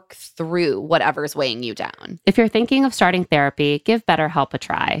work through whatever's weighing you down. If you're thinking of starting therapy, give BetterHelp a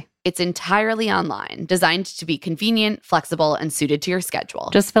try. It's entirely online, designed to be convenient, flexible, and suited to your schedule.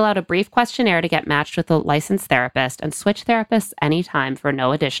 Just fill out a brief questionnaire to get matched with a licensed therapist and switch therapists anytime for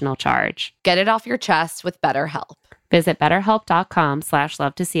no additional charge. Get it off your chest with BetterHelp. Visit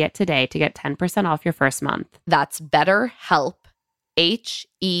BetterHelp.com/LoveToSeeIt today to get 10% off your first month. That's BetterHelp,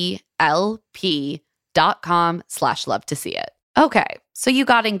 HELP.com/LoveToSeeIt. Okay, so you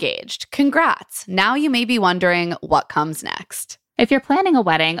got engaged. Congrats. Now you may be wondering what comes next. If you're planning a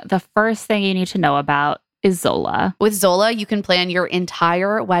wedding, the first thing you need to know about is Zola. With Zola, you can plan your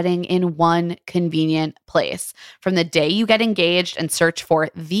entire wedding in one convenient place. From the day you get engaged and search for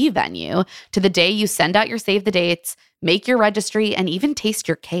the venue to the day you send out your save the dates, make your registry, and even taste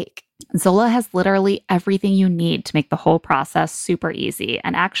your cake. Zola has literally everything you need to make the whole process super easy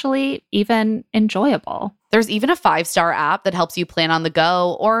and actually even enjoyable. There's even a 5-star app that helps you plan on the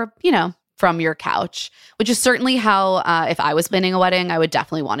go or, from your couch, which is certainly how, if I was planning a wedding, I would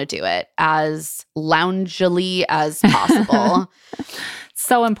definitely want to do it as loungily as possible.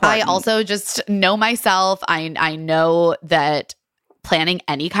 So important. I also just know myself. I know that planning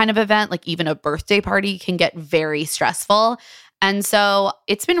any kind of event, like even a birthday party, can get very stressful. And so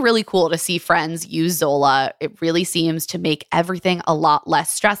it's been really cool to see friends use Zola. It really seems to make everything a lot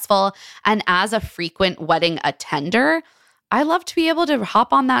less stressful. And as a frequent wedding attender, I love to be able to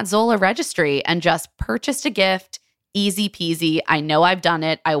hop on that Zola registry and just purchase a gift. Easy peasy. I know I've done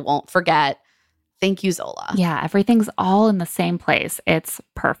it. I won't forget. Thank you, Zola. Yeah, everything's all in the same place. It's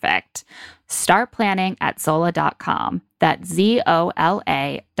perfect. Start planning at Zola.com. That's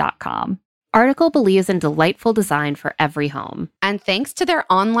ZOLA.com. Article believes in delightful design for every home. And thanks to their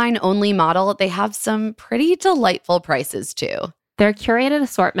online-only model, they have some pretty delightful prices too. Their curated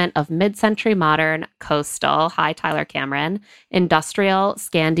assortment of mid-century modern, coastal, hi Tyler Cameron, industrial,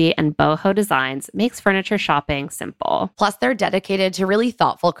 Scandi, and boho designs makes furniture shopping simple. Plus, they're dedicated to really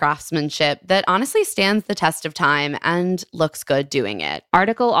thoughtful craftsmanship that honestly stands the test of time and looks good doing it.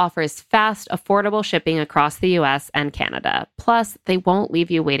 Article offers fast, affordable shipping across the US and Canada. Plus, they won't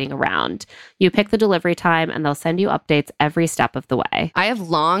leave you waiting around. You pick the delivery time and they'll send you updates every step of the way. I have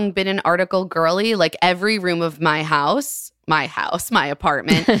long been an Article girly. Like every room of my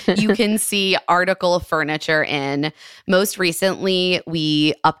apartment, you can see Article furniture in. Most recently,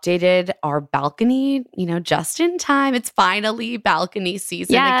 we updated our balcony, just in time. It's finally balcony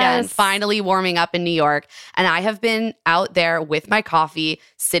season again, finally warming up in New York. And I have been out there with my coffee,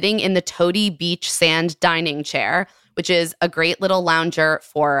 sitting in the Toady Beach Sand dining chair, which is a great little lounger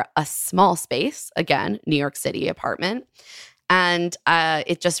for a small space. Again, New York City apartment. And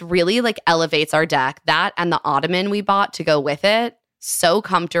it just really elevates our deck. That and the ottoman we bought to go with it, so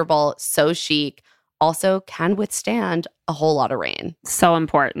comfortable, so chic, also can withstand a whole lot of rain. So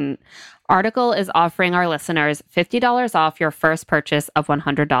important. Article is offering our listeners $50 off your first purchase of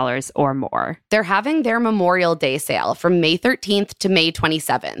 $100 or more. They're having their Memorial Day sale from May 13th to May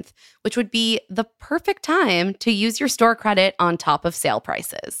 27th, which would be the perfect time to use your store credit on top of sale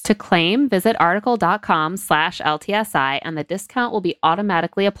prices. To claim, visit article.com/LTSI and the discount will be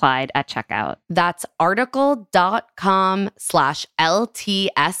automatically applied at checkout. That's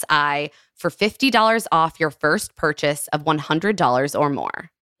article.com/LTSI for $50 off your first purchase of $100 or more.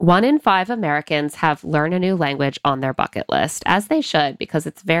 1 in 5 Americans have learn a new language on their bucket list, as they should, because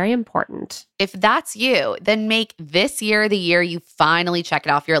it's very important. If that's you, then make this year the year you finally check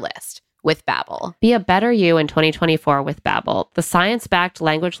it off your list with Babbel. Be a better you in 2024 with Babbel, the science-backed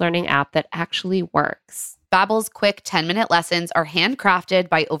language learning app that actually works. Babbel's quick 10-minute lessons are handcrafted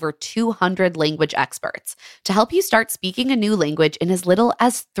by over 200 language experts to help you start speaking a new language in as little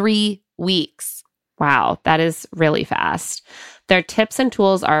as 3 weeks. Wow, that is really fast. Their tips and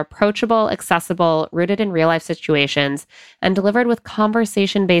tools are approachable, accessible, rooted in real-life situations, and delivered with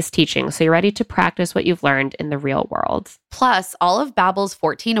conversation-based teaching, so you're ready to practice what you've learned in the real world. Plus, all of Babbel's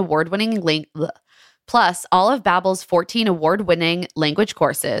 14 award-winning language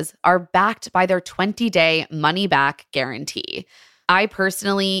courses are backed by their 20-day money-back guarantee. I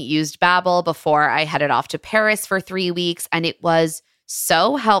personally used Babbel before I headed off to Paris for 3 weeks, and it was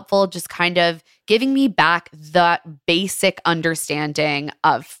so helpful, just kind of giving me back that basic understanding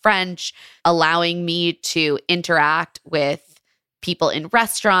of French, allowing me to interact with people in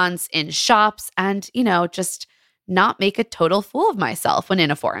restaurants, in shops, and, just not make a total fool of myself when in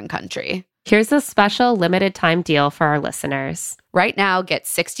a foreign country. Here's a special limited time deal for our listeners. Right now, get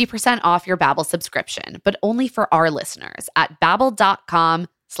 60% off your Babbel subscription, but only for our listeners at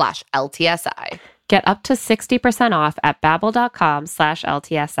babbel.com/LTSI. Get up to 60% off at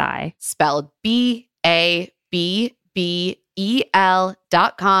babbel.com/LTSI. Spelled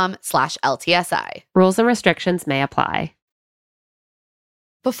BABBEL.com/LTSI. Rules and restrictions may apply.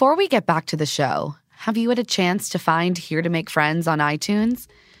 Before we get back to the show, have you had a chance to find Here to Make Friends on iTunes?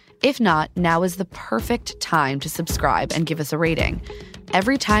 If not, now is the perfect time to subscribe and give us a rating.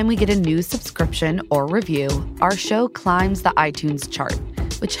 Every time we get a new subscription or review, our show climbs the iTunes chart,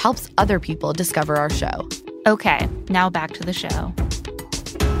 which helps other people discover our show. Okay, now back to the show.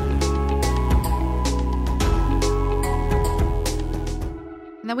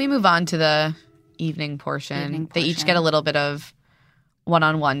 And then we move on to the evening portion. They each get a little bit of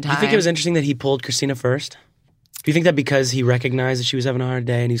one-on-one time. Do you think it was interesting that he pulled Christina first? Do you think that because he recognized that she was having a hard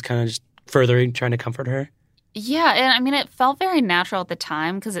day and he's kind of just further trying to comfort her? Yeah, and I mean, it felt very natural at the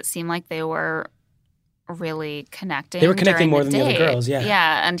time because it seemed like they were really connecting. They were connecting more than the other girls, yeah.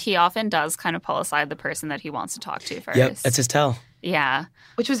 Yeah, and he often does kind of pull aside the person that he wants to talk to first. Yep, that's his tell. Yeah.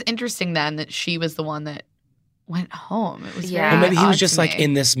 Which was interesting then that she was the one that went home. It was very Well, maybe he was odd just to like me.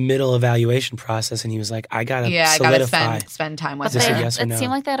 in this middle evaluation process and he was like, I gotta I solidify. gotta spend time with Is this her. a yes or It no?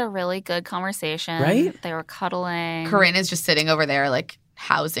 seemed like they had a really good conversation. Right? They were cuddling. Corinne is just sitting over there like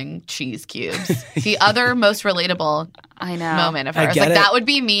housing cheese cubes. The other most relatable I know. moment of I her. It's get like it. that would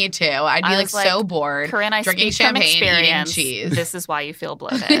be me too. I'd be I like was like, so bored. Corinne, I drinking speak from champagne, experience. eating cheese. This is why you feel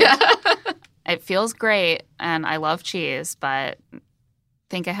bloated. It feels great, and I love cheese, but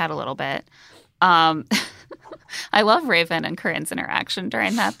think ahead a little bit. I love Raven and Corinne's interaction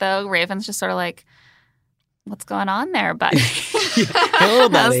during that, though. Raven's just sort of like, what's going on there, buddy? Hello,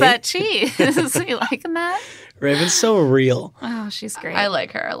 buddy. How's that cheese? You liking that? Raven's so real. Oh, she's great. I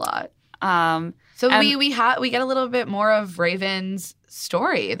like her a lot. Um, So And- we get a little bit more of Raven's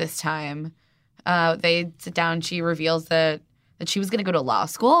story this time. They sit down. She reveals that she was going to go to law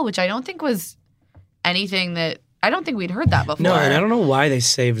school, which I don't think was anything that I don't think we'd heard that before. No, and I don't know why they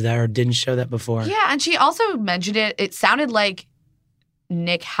saved that or didn't show that before. Yeah, and she also mentioned it. It sounded like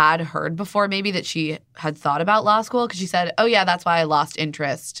Nick had heard before, maybe that she had thought about law school because she said, "Oh yeah, that's why I lost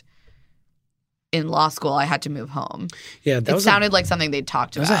interest in law school. I had to move home." Yeah, that It was sounded like something they'd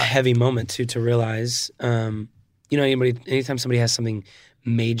talked It was about. a heavy moment too to realize. Anytime somebody has something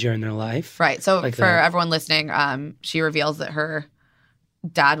major in their life, Right. So like for that. everyone listening, she reveals that her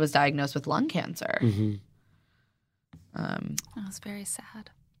dad was diagnosed with lung cancer. Mm-hmm. that was very sad.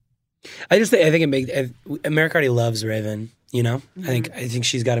 I think America already loves Raven. You know, I think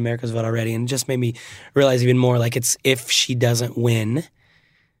she's got America's vote already, and it just made me realize even more. Like, it's if she doesn't win,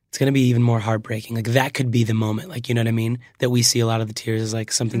 it's going to be even more heartbreaking. Like, that could be the moment. Like, you know what I mean? That we see a lot of the tears as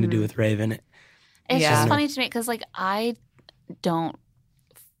like something to do with Raven. It's Yeah. just funny to me because, like, I don't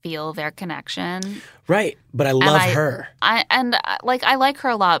feel their connection. Right, but I love I- her. I like her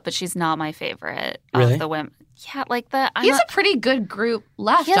a lot, but she's not my favorite Really? of the women. Yeah, like the He has a pretty good group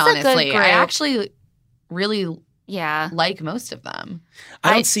left, He has a good honestly. group. I actually really like most of them.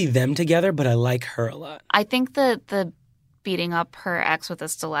 I don't see them together, but I like her a lot. I think the beating up her ex with a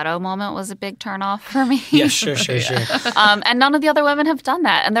stiletto moment was a big turnoff for me. Yeah, sure. And none of the other women have done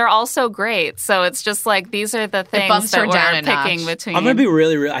that. And they're all so great. So it's just like these are the things that we're picking between. I'm going to be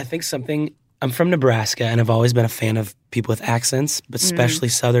really real. I think I'm from Nebraska, and I've always been a fan of people with accents, but especially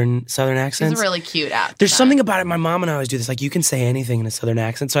southern accents. It's a really cute accent. There's something about it. My mom and I always do this. Like, you can say anything in a southern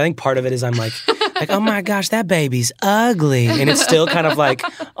accent. So I think part of it is I'm like, oh my gosh, that baby's ugly. And it's still kind of like,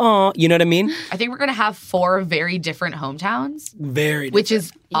 oh, you know what I mean? I think we're going to have 4 very different hometowns. Very different. Which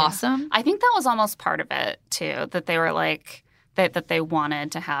is awesome. I think that was almost part of it, too, that they were like, that they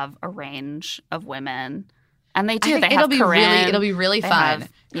wanted to have a range of women. And they do. It'll be really fun.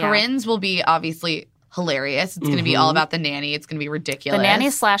 Corinne's will be obviously hilarious. It's going to be all about the nanny. It's going to be ridiculous. The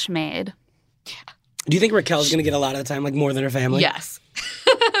nanny/maid. Do you think Raquel's going to get a lot of the time, like more than her family? Yes.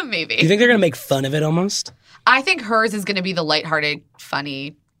 Maybe. Do you think they're going to make fun of it almost? I think hers is going to be the lighthearted,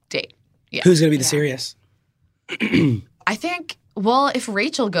 funny date. Yeah. Who's going to be the serious? I think, well, if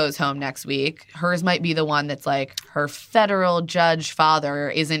Rachel goes home next week, hers might be the one that's like her federal judge father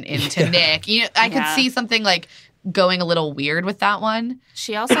isn't into Nick. You know, I could see something like going a little weird with that one.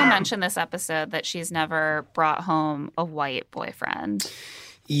 She also mentioned this episode that she's never brought home a white boyfriend.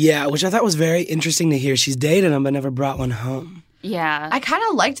 Yeah, which I thought was very interesting to hear. She's dated him but never brought one home. Yeah. I kind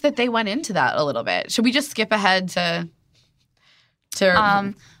of liked that they went into that a little bit. Should we just skip ahead to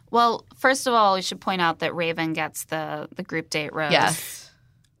well, first of all, we should point out that Raven gets the group date rose. Yes.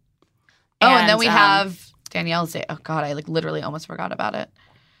 And then we have Danielle's date. Oh, God, I literally almost forgot about it.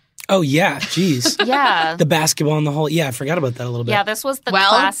 Oh, yeah. Jeez. Yeah. The basketball and the whole... Yeah, I forgot about that a little bit. Yeah, this was the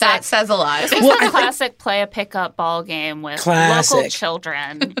classic... that says a lot. This was the classic play a pickup ball game with local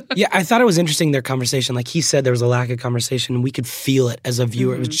children. Yeah, I thought it was interesting, their conversation. Like, he said there was a lack of conversation, and we could feel it as a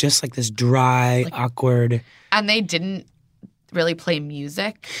viewer. It was just like this dry, awkward... And they didn't really play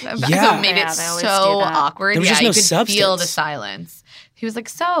music. Yeah. So it made it so awkward. There was just no you could substance. Feel the silence. He was like,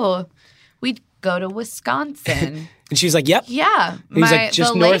 so we'd go to Wisconsin. And she was like, yep. Yeah. And he was like,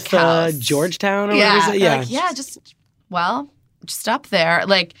 just north Georgetown or whatever. Yeah. Just up there.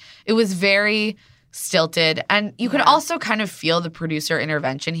 Like, it was very stilted. And you could also kind of feel the producer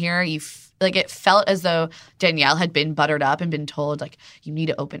intervention here. It felt as though Danielle had been buttered up and been told, like, you need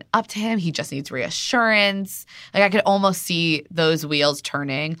to open up to him. He just needs reassurance. Like, I could almost see those wheels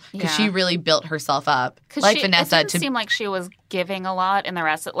turning because she really built herself up. Like Vanessa. It didn't seem like she was giving a lot in the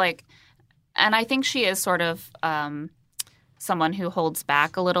rest of, like, and I think she is sort of someone who holds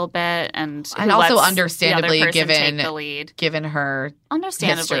back a little bit and also understandably take the lead. Given her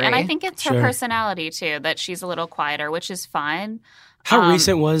understandably. history. And I think it's her personality, too, that she's a little quieter, which is fine. How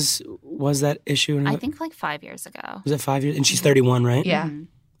recent was that issue? I think like 5 years ago. Was it 5 years? And she's 31, right? Yeah. Mm-hmm.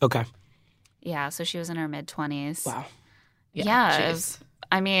 Okay. Yeah, so she was in her mid-20s. Wow. Yeah.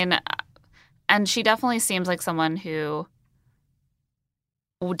 I mean, and she definitely seems like someone who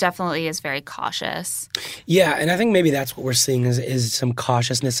definitely is very cautious. Yeah, and I think maybe that's what we're seeing is some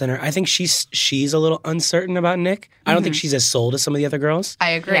cautiousness in her. I think she's a little uncertain about Nick. I don't think she's as sold as some of the other girls.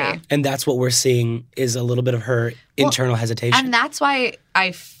 I agree. Yeah. And that's what we're seeing is a little bit of her internal hesitation. And that's why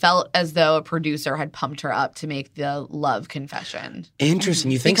I felt as though a producer had pumped her up to make the love confession.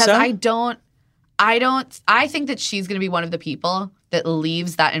 Interesting. You think because so? I think that she's going to be one of the people that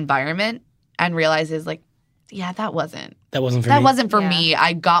leaves that environment and realizes, like, yeah, that wasn't for me.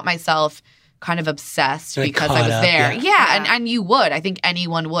 I got myself kind of obsessed because I was there. Yeah. And you would. I think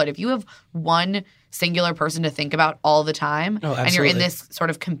anyone would. If you have one singular person to think about all the time and you're in this sort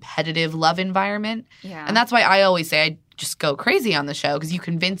of competitive love environment. Yeah. And that's why I always say I just go crazy on the show because you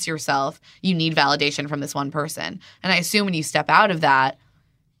convince yourself you need validation from this one person. And I assume when you step out of that,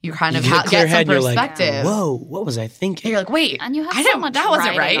 you kind of get some perspective. Like, whoa, what was I thinking? You're like, wait, and you have so much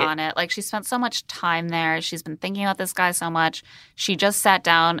writing on it. Like, she spent so much time there. She's been thinking about this guy so much. She just sat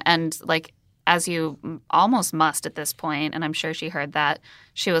down and, like, as you almost must at this point, and I'm sure she heard that,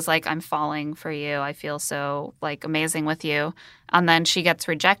 she was like, I'm falling for you. I feel so, like, amazing with you. And then she gets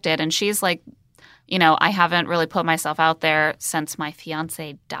rejected, and she's like, you know, I haven't really put myself out there since my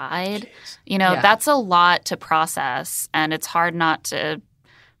fiance died. Jeez. You know, that's a lot to process, and it's hard not to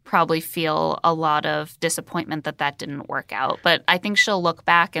probably feel a lot of disappointment that didn't work out. But I think she'll look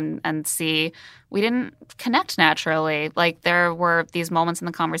back and see we didn't connect naturally. Like, there were these moments in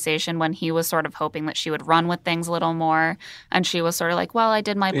the conversation when he was sort of hoping that she would run with things a little more. And she was sort of like, well, I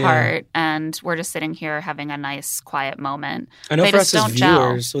did my part. And we're just sitting here having a nice, quiet moment. I know for us as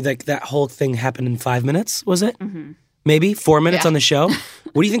viewers, so that whole thing happened in 5 minutes, was it? Mm-hmm. Maybe 4 minutes on the show.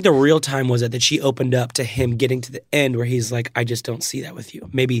 What do you think the real time was that she opened up to him getting to the end where he's like, I just don't see that with you?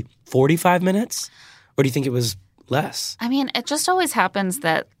 Maybe 45 minutes? Or do you think it was less. I mean, it just always happens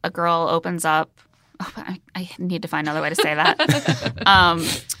that a girl opens up. Oh, I need to find another way to say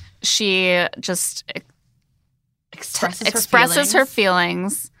that. She just expresses her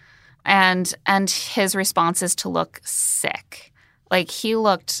feelings, and his response is to look sick. Like, he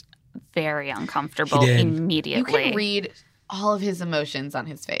looked very uncomfortable immediately. You can read all of his emotions on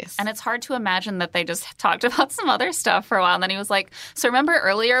his face. And it's hard to imagine that they just talked about some other stuff for a while. And then he was like, so remember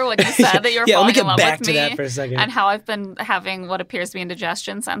earlier when you said that you were falling in love with me? Let me get back to that for a second. And how I've been having what appears to be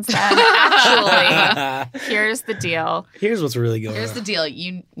indigestion since then. Actually, here's the deal. Here's what's really going on. Here's the deal.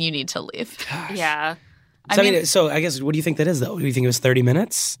 You need to leave. Gosh. Yeah. So I guess, what do you think that is, though? Do you think it was 30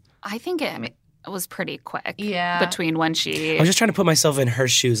 minutes? I think it was pretty quick. Yeah. Between when she... I was just trying to put myself in her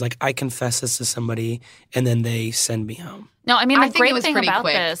shoes. Like, I confess this to somebody, and then they send me home. No, I mean, the great thing about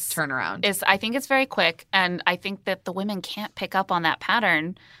quick this turnaround is I think it's very quick, and I think that the women can't pick up on that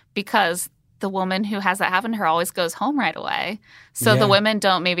pattern because the woman who has that happen to her always goes home right away. So the women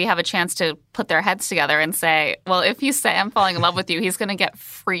don't maybe have a chance to put their heads together and say, well, if you say I'm falling in love with you, he's going to get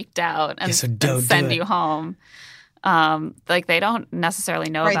freaked out and, and send you home. Like, they don't necessarily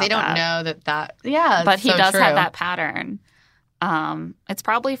know about that. Right, they don't know that. Yeah, but he does have that pattern. It's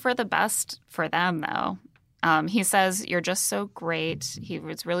probably for the best for them, though. He says, you're just so great. He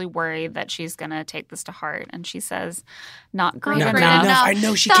was really worried that she's going to take this to heart. And she says, not great enough. I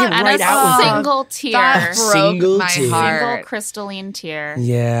know, she came right out with single tear. That broke my heart. Single crystalline tear.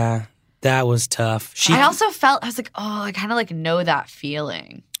 Yeah, that was tough. I also felt, I was like, oh, I kind of like know that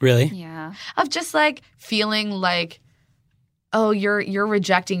feeling. Really? Yeah. Of just like feeling like, oh, you're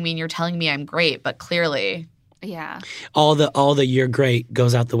rejecting me and you're telling me I'm great, but clearly... Yeah. All the you're great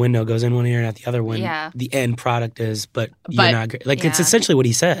goes out the window, goes in one ear and out the other one. Yeah. The end product is, but you're not great. Like, it's essentially what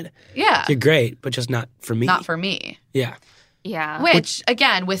he said. Yeah. You're great, but just not for me. Not for me. Yeah. Yeah. Which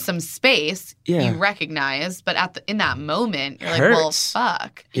again, with some space, you recognize, but in that moment, you're like, well,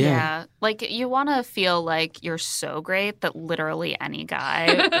 fuck. Yeah. Like, you want to feel like you're so great that literally any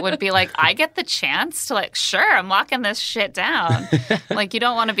guy would be like, I get the chance to, like, sure, I'm locking this shit down. Like, you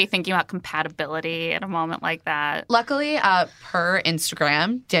don't want to be thinking about compatibility at a moment like that. Luckily, per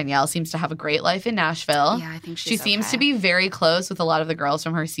Instagram, Danielle seems to have a great life in Nashville. Yeah, I think she seems to be very close with a lot of the girls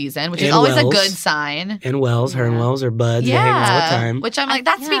from her season, which and is always Wells. a good sign. And Wells, her and Wells are buds. They hang out all the time. Which I'm like,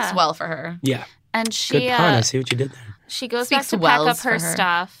 that speaks well for her. Yeah. And she, good pun. I see what you did there. She goes back to pack up her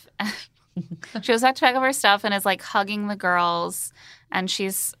stuff. She goes back to pack up her stuff and is like hugging the girls. And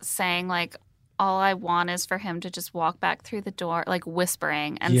she's saying, like, all I want is for him to just walk back through the door, like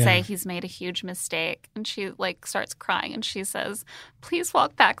whispering, and say he's made a huge mistake. And she, like, starts crying and she says, please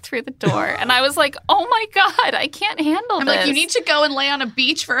walk back through the door. And I was like, oh my God, I can't handle this. I'm like, you need to go and lay on a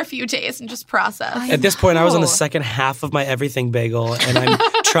beach for a few days and just process. At this point, I was on the second half of my everything bagel, and I'm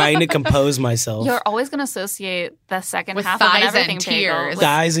trying to compose myself. You're always going to associate the second with half thighs of an everything and bagel tears. with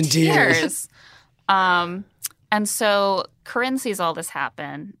thighs and tears. And so Corinne sees all this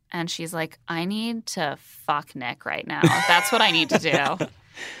happen, and she's like, I need to fuck Nick right now. That's what I need to do.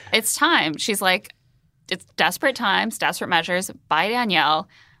 It's time. She's like, it's desperate times, desperate measures by Danielle.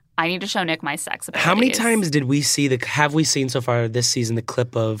 I need to show Nick my sex abilities. How many times did we see have we seen so far this season the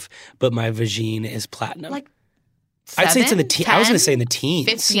clip of "But My Vagine is Platinum"? Like, I'd say it's in the 10, I was going to say in the teens.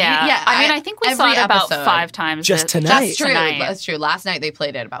 15? Yeah. I mean, I think we saw it about 5 times. Just tonight. That's true. That's true. Last night they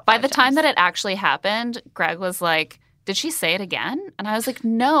played it about 5 By the time times. that it actually happened, Greg was like, did she say it again? And I was like,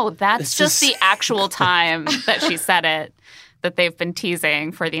 no, that's just the actual time that she said it, that they've been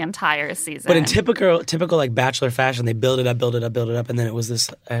teasing for the entire season. But in typical like Bachelor fashion, they build it up, and then it was this.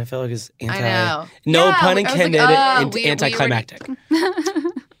 I feel like it's no pun intended, anticlimactic.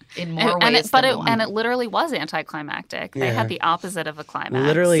 In more ways than one. And it literally was anticlimactic. They had the opposite of a climax.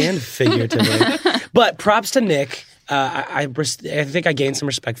 Literally and figuratively. But props to Nick. I think I gained some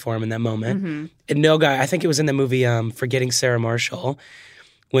respect for him in that moment. Mm-hmm. And no guy, I think it was in the movie Forgetting Sarah Marshall,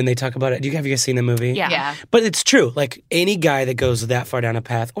 when they talk about it. Have you guys seen the movie? Yeah. But it's true. Like, any guy that goes that far down a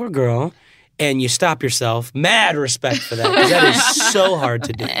path, or girl, and you stop yourself, mad respect for that. Because that is so hard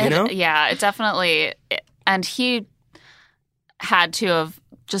to do, you know? Yeah, it definitely. And he had to have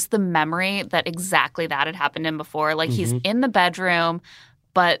just the memory that exactly that had happened to him before. Like, he's in the bedroom,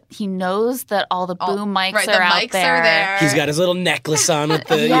 but he knows that all the boom mics are out there. Are there. He's got his little necklace on with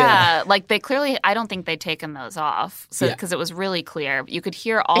the like they clearly. I don't think they'd taken those off, so because it was really clear. You could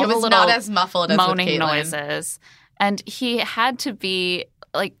hear all the little not as muffled as moaning noises, and he had to be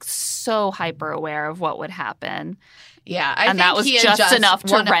like so hyper aware of what would happen. Yeah, and that was just enough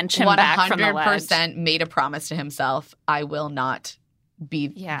to wrench him back from the ledge. 100% made a promise to himself. I will not be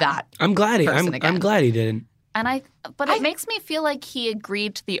that. I'm glad he didn't. But it makes me feel like he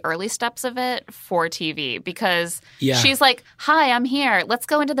agreed to the early steps of it for TV because she's like, "Hi, I'm here. Let's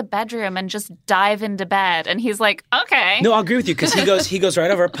go into the bedroom and just dive into bed." And he's like, "Okay." No, I'll agree with you because he goes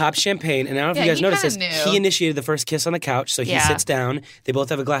right over, pops champagne, and I don't know if you guys noticed this. He initiated the first kiss on the couch, so he sits down. They both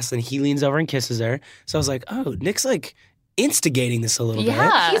have a glass, and he leans over and kisses her. So I was like, "Oh, Nick's like instigating this a little bit."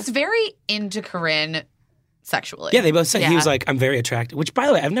 He's very into Corinne sexually. Yeah, they both said he was like, "I'm very attracted." Which, by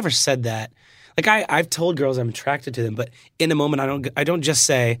the way, I've never said that. Like I've told girls I'm attracted to them, but in a moment I don't just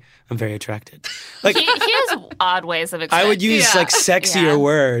say I'm very attracted. Like he has odd ways of expressing. I would use like sexier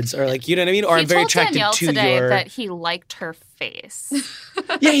words or like, you know what I mean? Or I'm very attracted Danielle to today your. That he liked her face.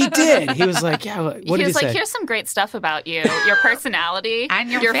 Yeah, he did. He was like, yeah. What did he say? He was like, here's some great stuff about you, your personality, and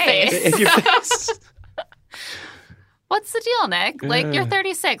your face. Your face. What's the deal, Nick? Like you're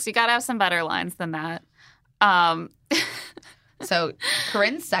 36. You got to have some better lines than that. So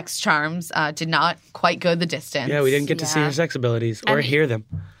Corinne's sex charms did not quite go the distance. Yeah, we didn't get to see her sex abilities or hear them.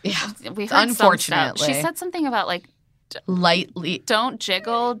 Yeah, we heard unfortunately. She said something about like lightly. Don't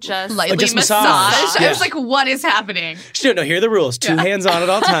jiggle, just lightly just massage. Yeah. I was like, what is happening? No, here are the rules. 2 hands on at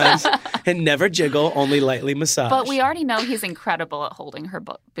all times and never jiggle, only lightly massage. But we already know he's incredible at holding her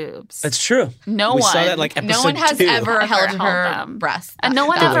boobs. That's true. We saw that like episode 2. No one has ever held her breasts. And no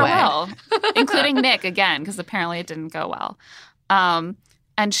one ever will, including Nick again, because apparently it didn't go well.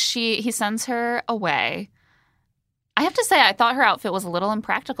 And he sends her away. I have to say, I thought her outfit was a little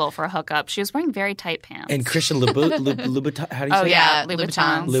impractical for a hookup. She was wearing very tight pants. And Christian Louboutin, how do you say that?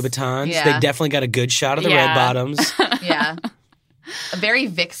 Louboutins. Louboutins. Yeah. They definitely got a good shot of the red bottoms. Yeah. A very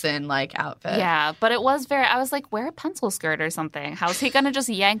vixen-like outfit. Yeah, but it was I was like, wear a pencil skirt or something. How's he going to just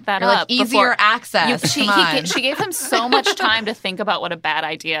yank that up? Like easier access. She gave him so much time to think about what a bad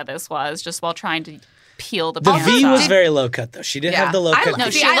idea this was just while trying to peel the pants V off. was very low cut, though. She did have the low cut. No,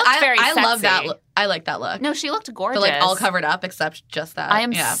 she looked very sexy. I love that look. I like that look. No, she looked gorgeous. But like all covered up except just that. I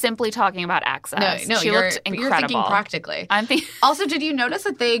am simply talking about access. No, she looked incredible. You're thinking practically. Also, did you notice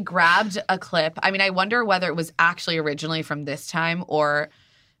that they grabbed a clip? I mean, I wonder whether it was actually originally from this time or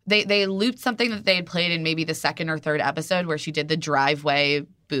they looped something that they had played in maybe the second or third episode where she did the driveway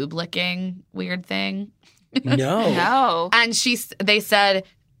boob licking weird thing. No. And they said,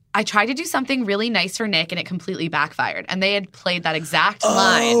 I tried to do something really nice for Nick and it completely backfired. And they had played that exact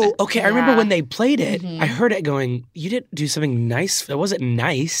line. Oh, okay. Yeah. I remember when they played it, I heard it going, you didn't do something nice. That wasn't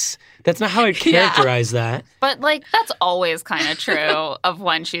nice. That's not how I characterize that. But like, that's always kind of true of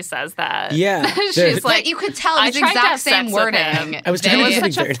when she says that. Yeah. She's like, you could tell it's exact same wording. I was trying to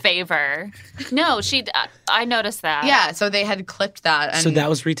do such a favor. No, I noticed that. Yeah. So they had clipped that. And so that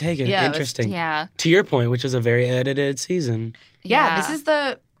was retaken. Yeah, interesting. Yeah. To your point, which was a very edited season. Yeah. This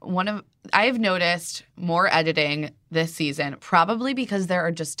is I've noticed more editing this season, probably because there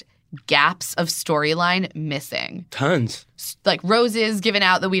are just gaps of storyline missing. Tons. Like roses given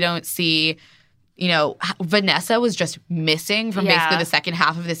out that we don't see. You know, Vanessa was just missing from basically the second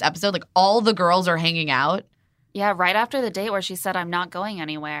half of this episode. Like all the girls are hanging out. Yeah, right after the date where she said, I'm not going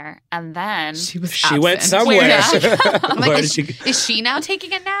anywhere. And then she went somewhere. I'm like, is she now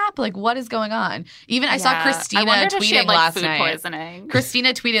taking a nap? Like, what is going on? Even I saw Christina tweeting she had, last food night. Poisoning.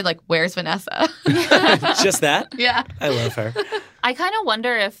 Christina tweeted, like, where's Vanessa? Just that? Yeah. I love her. I kind of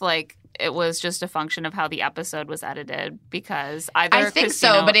wonder if, like, it was just a function of how the episode was edited because either I think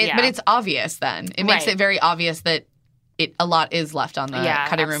so, but it's obvious then. It makes it very obvious that a lot is left on the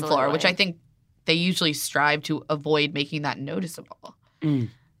cutting room floor, which I think they usually strive to avoid making that noticeable.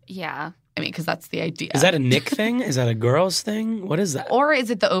 Yeah. I mean, because that's the idea. Is that a Nick thing? Is that a girls thing? What is that? Or is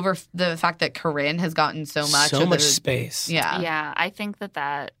it the fact that Corinne has gotten so much space? Yeah. Yeah, I think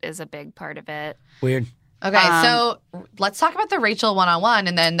that is a big part of it. Weird. Okay, so let's talk about the Rachel one-on-one,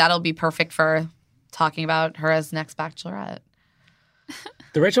 and then that'll be perfect for talking about her as next Bachelorette.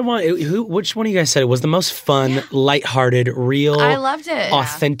 The Rachel one, which one of you guys said it was the most fun, lighthearted, real, I loved it.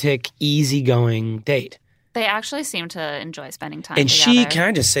 Authentic, easygoing date? They actually seem to enjoy spending time and together. Can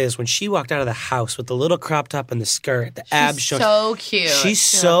I just say this? When she walked out of the house with the little crop top and the skirt, the abs showing. So cute. She's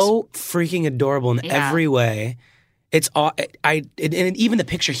so freaking adorable in every way. It's all and even the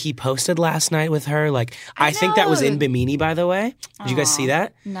picture he posted last night with her, like I think that was in Bimini, by the way. Did you guys see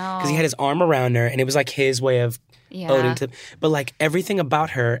that? No. Because he had his arm around her, and it was like his way of owing to. But like everything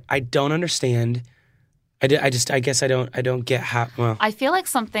about her, I don't understand. I guess I don't get how. Well, I feel like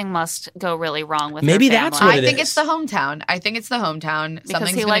something must go really wrong with maybe her family. that's what it is. I think it's the hometown. Because Something's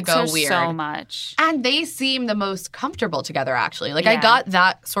he going to likes go her weird so much. And they seem the most comfortable together, actually. Like I got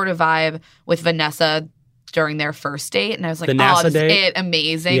that sort of vibe with Vanessa during their first date, and I was like, Vanessa this date?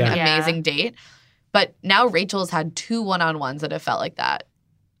 is it. Amazing date. But now Rachel's had 2 one-on-ones that have felt like that.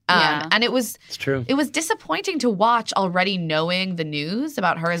 And it's true. It was disappointing to watch already knowing the news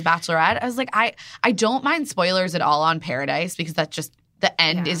about her as Bachelorette. I was like, I don't mind spoilers at all on Paradise because that's just the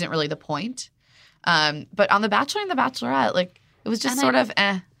end isn't really the point. But on The Bachelor and The Bachelorette, like it was just sort of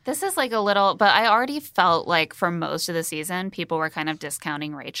eh. This is like a little, but I already felt like for most of the season, people were kind of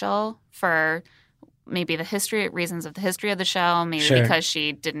discounting Rachel for maybe reasons of the history of the show, maybe because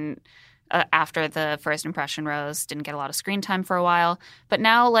she didn't, after the first impression rose, didn't get a lot of screen time for a while. But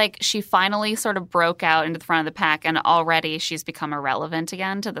now, like, she finally sort of broke out into the front of the pack, and already she's become irrelevant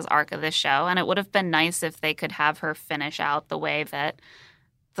again to this arc of this show. And it would have been nice if they could have her finish out the way that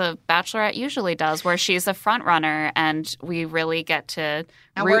the Bachelorette usually does, where she's a front runner and we really get to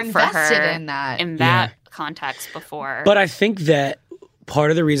root for her in that context before. But I think that part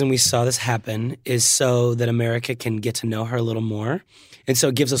of the reason we saw this happen is so that America can get to know her a little more. And so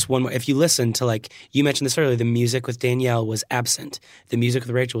it gives us one more. If you listen to, like, you mentioned this earlier, the music with Danielle was absent. The music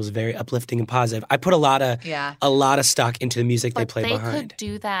with Rachel was very uplifting and positive. I put a lot of stock into the music they play behind. They could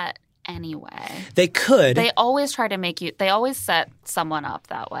do that anyway. They could. They always try to they always set someone up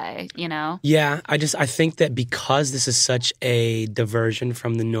that way, you know? Yeah, I think that because this is such a diversion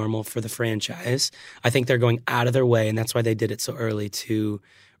from the normal for the franchise, I think they're going out of their way, and that's why they did it so early, to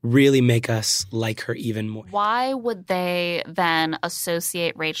really make us like her even more. Why would they then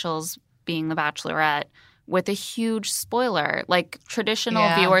associate Rachel's being the Bachelorette with a huge spoiler? Like, traditional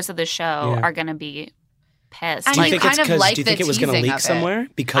viewers of the show are going to be pissed. And do you think kind it's of like do you think it was going to leak somewhere?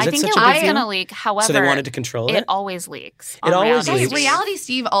 Because I it's think such it a was big deal? going to leak. However, so they wanted to control it? It always leaks. It always leaks. Reality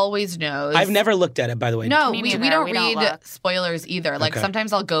Steve always knows. I've never looked at it, by the way. No, Me we neither. don't We read don't spoilers either. Like,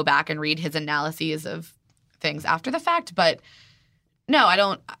 sometimes I'll go back and read his analyses of things after the fact, but no, I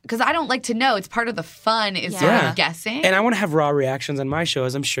don't, because I don't like to know. It's part of the fun is sort of guessing. And I want to have raw reactions on my show,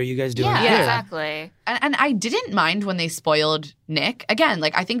 as I'm sure you guys do. Yeah, here. exactly. And I didn't mind when they spoiled Nick. Again,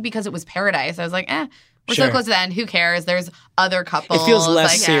 like, I think because it was Paradise, I was like, we're so close to the end. Who cares? There's other couples. It feels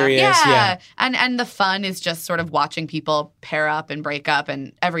less serious. Yeah. And the fun is just sort of watching people pair up and break up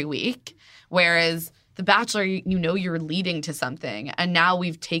and every week. Whereas The Bachelor, you know you're leading to something. And now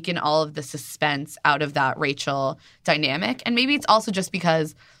we've taken all of the suspense out of that Rachel dynamic. And maybe it's also just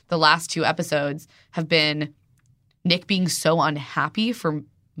because the last 2 episodes have been Nick being so unhappy for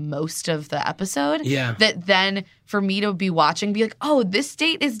most of the episode. Yeah. That then for me to be watching, be like, oh, this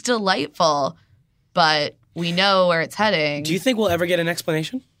date is delightful, but we know where it's heading. Do you think we'll ever get an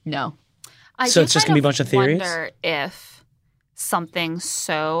explanation? No. So it's just going to be a bunch of theories? I wonder if something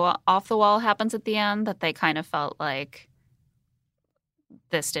so off the wall happens at the end that they kind of felt like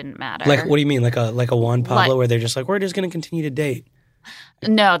this didn't matter. Like, what do you mean? Like a Juan Pablo where they're just like, we're just going to continue to date?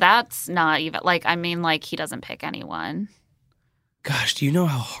 No, that's not even, like, I mean, like, he doesn't pick anyone. Gosh, do you know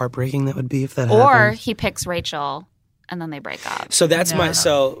how heartbreaking that would be if that Or happened? he picks Rachel and then they break up. So that's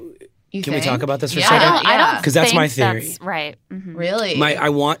You Can think? we talk about this for a Yeah. second? I don't Because that's think my theory. that's right. Mm-hmm. Really? I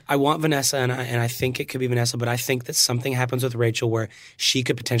want Vanessa, and I think it could be Vanessa, but I think that something happens with Rachel where she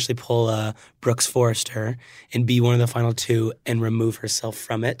could potentially pull a Brooks Forrester and be one of the final 2 and remove herself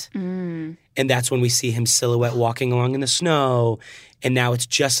from it. Mm. And that's when we see him silhouette walking along in the snow, and now it's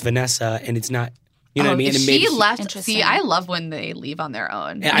just Vanessa, and it's not. You know what I mean? If And she maybe left. See, I love when they leave on their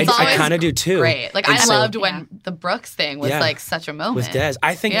own. I kind of do too. Great. Like, And I so- loved when the Brooks thing was like such a moment with Des.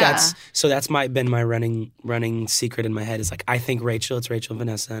 I think Yeah. that's been my running secret in my head is like I think it's Rachel and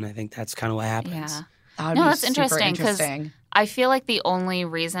Vanessa, and I think that's kind of what happens. Yeah. That would No, be that's super interesting because interesting. I feel like the only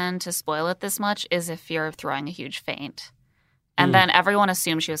reason to spoil it this much is if you're throwing a huge feint. And then everyone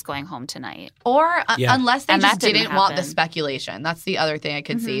assumed she was going home tonight. Or unless they And that just didn't didn't want the happen. speculation. That's the other thing I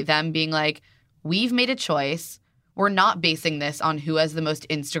could see. Them being like, we've made a choice. We're not basing this on who has the most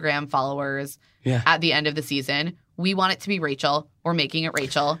Instagram followers at the end of the season. We want it to be Rachel. We're making it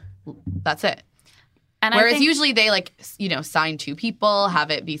Rachel. That's it. And Whereas I think, usually they sign 2 people, have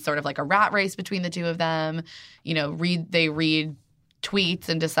it be sort of like a rat race between the 2 of them. They read tweets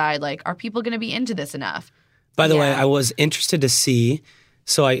and decide like, are people going to be into this enough? By the way, I was interested to see.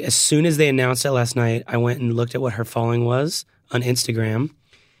 So as soon as they announced it last night, I went and looked at what her following was on Instagram,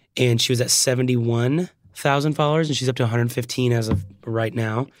 and she was at 71,000 followers, and she's up to 115 as of right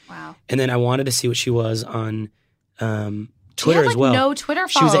now. wow. And then I wanted to see what she was on Twitter as well. No Twitter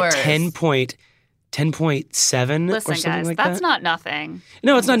She was followers. at 10.7 or Listen, something guys, like that's that. not nothing.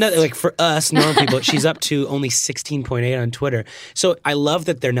 No, it's not nothing. Like for us normal people, she's up to only 16.8 on Twitter. So I love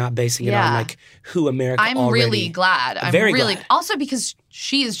that they're not basing it on Yeah. like who America I'm already. really glad. I'm Very really glad. also because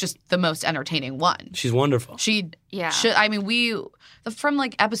she is just the most entertaining one. She's wonderful. She Yeah. from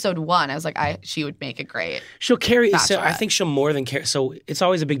like episode 1, I was like, she would make it great. She'll carry. So I Bachelorette. think she'll more than carry. So it's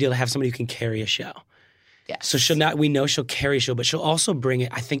always a big deal to have somebody who can carry a show. Yes. So we know she'll carry show, but she'll also bring it.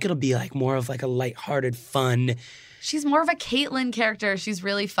 I think it'll be like more of like a lighthearted, fun. She's more of a Caitlyn character. She's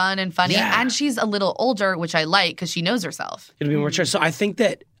really fun and funny. Yeah. And she's a little older, which I like because she knows herself. It'll be more mature. So I think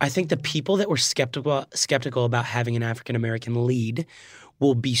the people that were skeptical about having an African American lead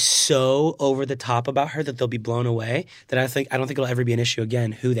will be so over the top about her that they'll be blown away that I don't think it'll ever be an issue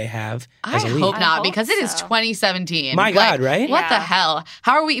again who they have as a lead. I hope not, hope because it is so. 2017. My God, right? What the Yeah. hell?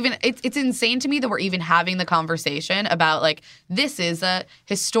 How are we even? It's insane to me that we're even having the conversation about like this is a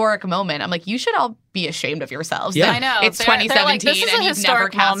historic moment. I'm like, you should all be ashamed of yourselves. Yeah. that I know. It's They're 2017 like, this is and a you've never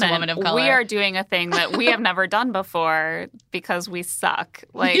historic cast moment. a woman of color. We are doing a thing that we have never done before because we suck.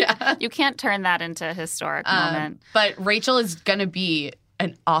 Like, Yeah. you can't turn that into a historic moment. But Rachel is gonna be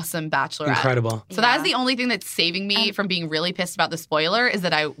an awesome bachelorette. Incredible. So that is the only thing that's saving me from being really pissed about the spoiler is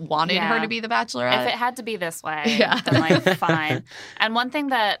that I wanted her to be the bachelorette. If it had to be this way, Yeah. then like fine. And one thing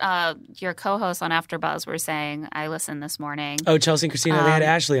that your co-hosts on AfterBuzz were saying, I listened this morning. Oh, Chelsea and Christina, they had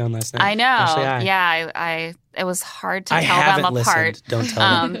Ashley on last night. I know. Ashley, I. Yeah, I it was hard to I tell haven't them apart. listened. Don't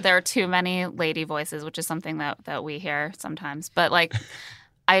tell me. There are too many lady voices, which is something that we hear sometimes. But like,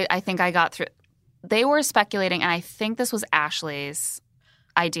 I think I got through. They were speculating, and I think this was Ashley's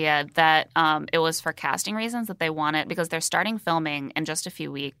idea that it was for casting reasons that they wanted because they're starting filming in just a few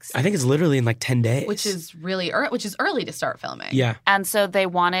weeks. I think it's literally in like 10 days. which is really early to start filming. Yeah. And so they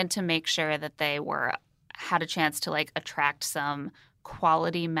wanted to make sure that they had a chance to like attract some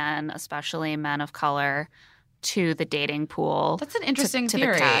quality men, especially men of color, to the dating pool. That's an interesting to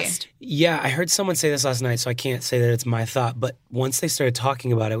theory. the cast. Yeah, I heard someone say this last night, so I can't say that it's my thought. But once they started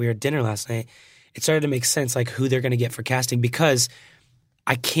talking about it, we were at dinner last night, it started to make sense, like who they're going to get for casting, because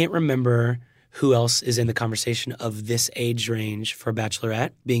I can't remember who else is in the conversation of this age range for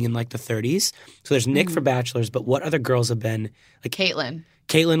Bachelorette, being in like the 30s. So there's Nick for Bachelors, but what other girls have been? Like Caitlyn.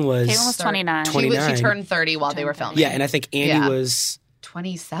 Caitlyn was 29. 29. She turned 30 while they were filming. Yeah, and I think Andy Yeah. was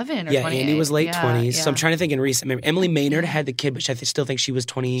 27 or yeah, 28. Andy was late Yeah, 20s. yeah. So I'm trying to think in recent memory. Emily Maynard had the kid, but I still think she was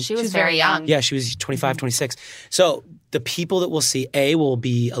 20. She was was very very young. young. Yeah, she was 25, 26. So the people that we'll see, will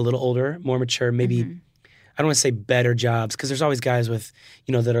be a little older, more mature, maybe, I don't want to say better jobs, because there's always guys with,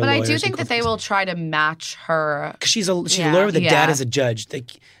 that are But I lawyers do and think that they will try to match her. because she's a Yeah. lawyer with a dad Yeah. as a judge.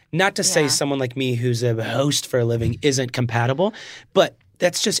 Not to say Yeah. someone like me who's a host for a living isn't compatible, but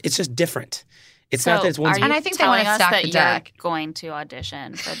it's just different. It's not that it's one. Are you And I think they wanna telling us stack that the you're deck. going to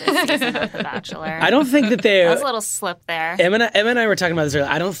audition for this season of The Bachelor. I don't think that That they're. was a little slip there. Emma and I were talking about this earlier.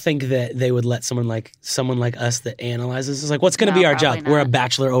 I don't think that they would let someone like us that analyzes. It's like, what's going to No, be our probably job? We're a not.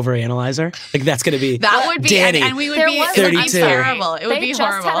 Bachelor over analyzer. Like that's going to be That would be, Danny. and we would There be, was it would be 32. terrible. It would they be just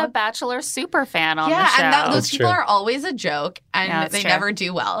horrible. had a Bachelor super fan on yeah, the show. and those That's people true. are always a joke, and Yeah, that's they true. never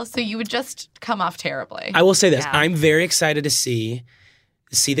do well. So you would just come off terribly. I will say this: Yeah. I'm very excited to see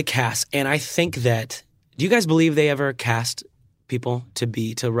the cast, and I think that. Do you guys believe they ever cast people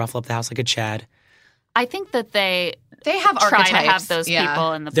to ruffle up the house like a Chad? I think that they have try archetypes. to have those Yeah.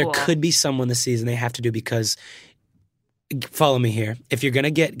 people in the There pool. could be someone this season they have to do because. Follow me here. If you're going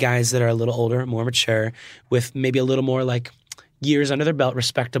to get guys that are a little older, more mature, with maybe a little more like years under their belt,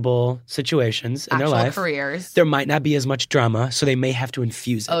 respectable situations in Actual their life, careers. there might not be as much drama, so they may have to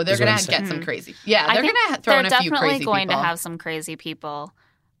infuse it. Oh, they're is what going I'm to saying. get some crazy. Yeah, I they're think going to throw in a few definitely crazy going people. to have some crazy people,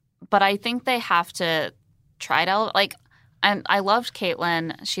 but I think they have to try to like. And I loved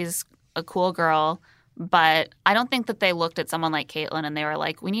Caitlyn; she's a cool girl, but I don't think that they looked at someone like Caitlyn and they were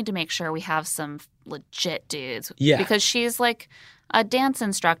like, "We need to make sure we have some legit dudes." Yeah. because she's like a dance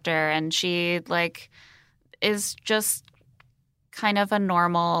instructor and she like is just kind of a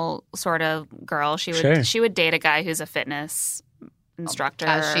normal sort of girl. She would date a guy who's a fitness instructor,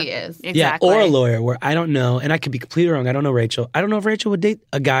 As she is. exactly. Yeah, or a lawyer where I don't know, and I could be completely wrong. I don't know Rachel. I don't know if Rachel would date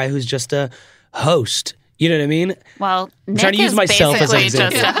a guy who's just a host. You know what I mean? Well, Nick trying to use is myself as an basically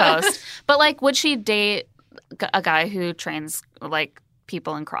just example. a host. But like, would she date a guy who trains like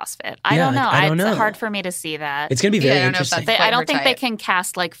people in CrossFit? I Yeah, don't know. I don't know. It's hard for me to see that. It's going to be very I don't know if interesting. that's I quite don't her think they type. can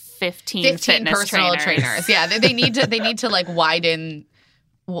cast like 15 15 fitness personal trainers. Yeah, they need to like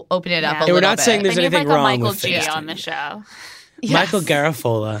open it up Yeah. a we're little not bit. saying there's They need anything like a wrong Michael with G fitness on the training. show. Yes. Michael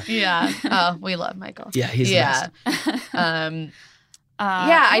Garofalo. Yeah. Oh, we love Michael. Yeah, he's the best.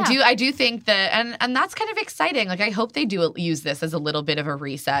 Yeah, I do think that, and that's kind of exciting. Like, I hope they do use this as a little bit of a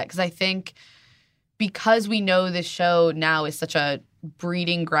reset because I think because we know this show now is such a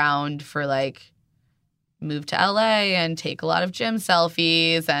breeding ground for like move to LA and take a lot of gym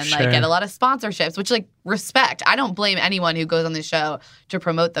selfies and like Sure. get a lot of sponsorships, which like respect. I don't blame anyone who goes on this show to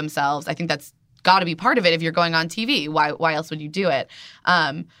promote themselves. I think that's got to be part of it if you're going on TV. Why else would you do it?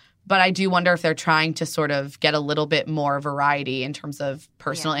 But I do wonder if they're trying to sort of get a little bit more variety in terms of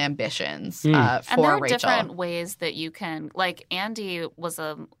personal ambitions for Rachel. And there are different ways that you can – like Andy was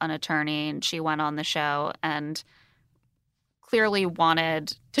an attorney and she went on the show and clearly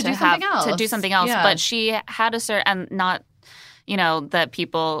wanted to do something else. Yeah. But she had a certain – and not – that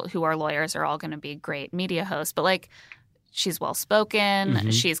people who are lawyers are all going to be great media hosts. But like she's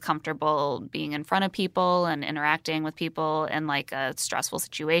well-spoken. She's comfortable being in front of people and interacting with people in like a stressful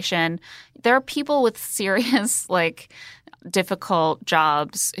situation. There are people with serious like difficult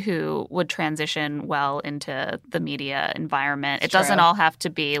jobs who would transition well into the media environment. It doesn't all have to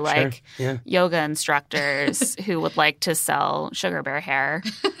be like yoga instructors who would like to sell Sugar Bear hair,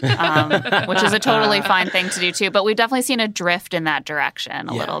 which is a totally fine thing to do too. But we've definitely seen a drift in that direction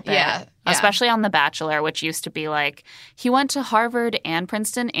a little bit. Yeah. Especially on The Bachelor, which used to be like he went to Harvard and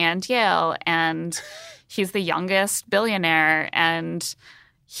Princeton and Yale and he's the youngest billionaire and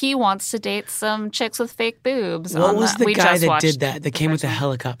he wants to date some chicks with fake boobs. What was the guy that did that? That came with a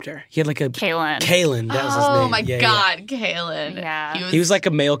helicopter. He had like a Kalen. That was his name. Oh my God, Kalen. Yeah, he was like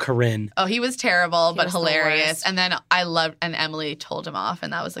a male Corinne. Oh, he was terrible, but hilarious. And then Emily told him off,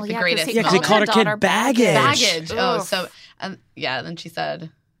 and that was like the greatest. Yeah, because he called her kid baggage. Oh, so then she said,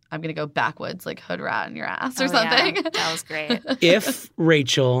 "I'm gonna go backwards like hood rat in your ass" or something. Yeah. That was great. If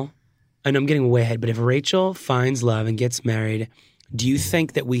Rachel, and I'm getting way ahead, but if Rachel finds love and gets married, do you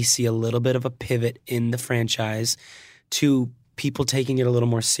think that we see a little bit of a pivot in the franchise to people taking it a little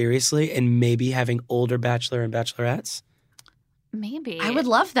more seriously and maybe having older Bachelor and Bachelorettes? Maybe. I would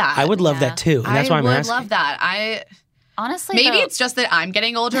love that. I would love that too. And that's why I'm asking. I would love that. Honestly, maybe it's just that I'm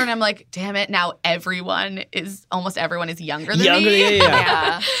getting older and I'm like, damn it, now almost everyone is younger than me.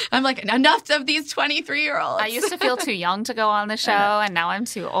 Yeah. I'm like, enough of these 23-year-olds. I used to feel too young to go on the show, and now I'm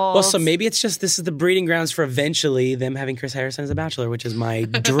too old. Well, so maybe it's just this is the breeding grounds for eventually them having Chris Harrison as a Bachelor, which is my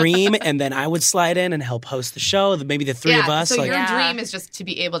dream, and then I would slide in and help host the show, maybe the three of us. So your dream is just to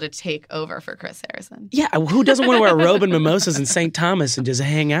be able to take over for Chris Harrison. Yeah, who doesn't want to wear a robe and mimosas in St. Thomas and just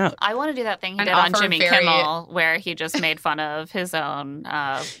hang out? I want to do that thing he did on Jimmy Kimmel where he just made fun of his own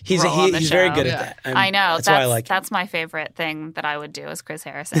he's very good at that. I know. That's why I like him. That's my favorite thing that I would do as Chris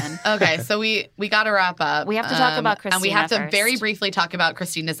Harrison. Okay, so we got to wrap up. We have to talk about Christina and we have to first. very briefly talk about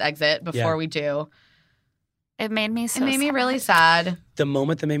Christina's exit before we do. It made me It made me really sad. The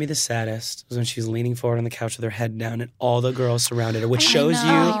moment that made me the saddest was when she's leaning forward on the couch with her head down and all the girls surrounded her, which shows you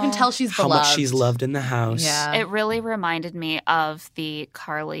can tell she's how beloved. much she's loved in the house. Yeah. It really reminded me of the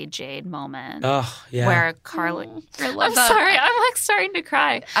Carly Jade moment. Oh, yeah. Where Carly... I love I'm that. sorry. I'm like starting to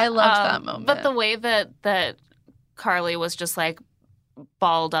cry. I loved that moment. But the way that Carly was just like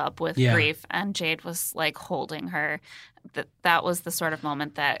balled up with grief and Jade was like holding her. That was the sort of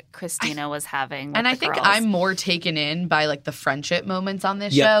moment that Christina was having with and I think girls. I'm more taken in by like the friendship moments on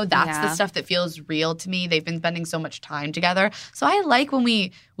this show. That's the stuff that feels real to me. They've been spending so much time together. So I like when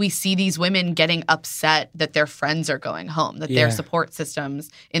we see these women getting upset that their friends are going home, that their support systems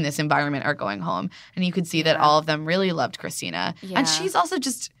in this environment are going home. And you could see that all of them really loved Christina. Yeah. And she's also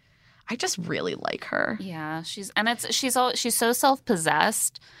just I just really like her. Yeah, she's so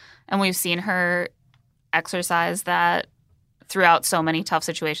self-possessed, and we've seen her exercise that throughout so many tough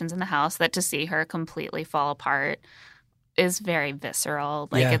situations in the house, that to see her completely fall apart is very visceral.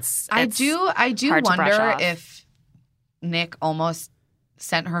 Like it's I do wonder if Nick almost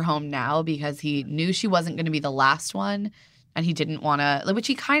sent her home now because he knew she wasn't going to be the last one, and he didn't want to, which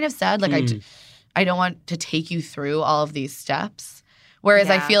he kind of said, like I don't want to take you through all of these steps. Whereas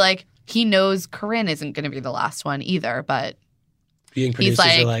I feel like he knows Corinne isn't going to be the last one either, but being producers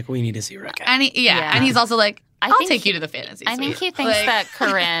are like, we need to see Rick. And and he's also like, I'll take you to the fantasy suite. I think he thinks that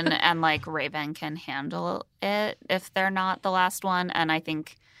Corinne and like Raven can handle it if they're not the last one. And I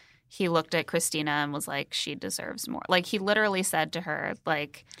think he looked at Christina and was like, she deserves more. Like he literally said to her,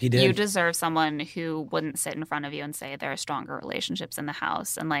 like, you deserve someone who wouldn't sit in front of you and say there are stronger relationships in the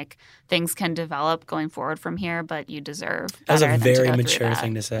house and like things can develop going forward from here, but you deserve better. That was a very than to mature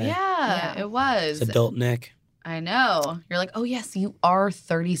thing to say. Yeah, it was. It's adult Nick. I know. You're like, oh yes, you are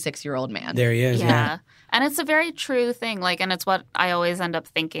 36-year-old man. There he is. Yeah. And it's a very true thing. Like, and it's what I always end up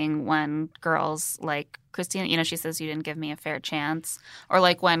thinking when girls like Christina, you know, she says you didn't give me a fair chance. Or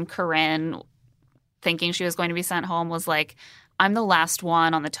like when Corinne, thinking she was going to be sent home, was like, I'm the last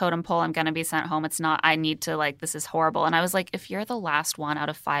one on the totem pole. I'm going to be sent home. It's not, I need to, like, this is horrible. And I was like, if you're the last one out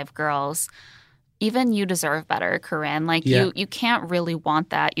of 5 girls, even you deserve better, Corinne. Like, you can't really want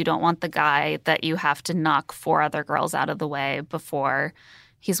that. You don't want the guy that you have to knock 4 other girls out of the way before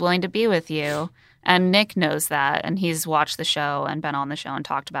he's willing to be with you. And Nick knows that, and he's watched the show and been on the show and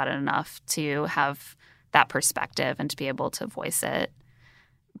talked about it enough to have that perspective and to be able to voice it.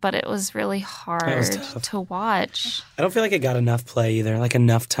 but it was really hard to watch. I don't feel like it got enough play either, like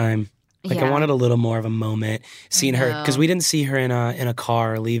enough time. Like I wanted a little more of a moment seeing her, because we didn't see her in a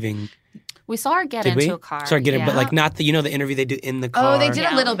car leaving. We saw her get into a car. Sorry, but like not the the interview they do in the car. Oh, they did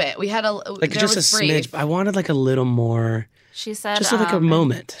a little bit. We had just a smidge. I wanted like a little more. She said, just like a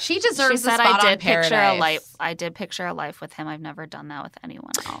moment. She deserves the spot on Paradise. I did picture a life with him. I've never done that with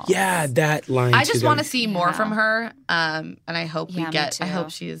anyone else. Yeah, that line. I just want to see more from her, and I hope we get. I hope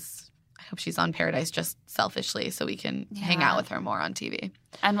she's on Paradise just selfishly, so we can hang out with her more on TV.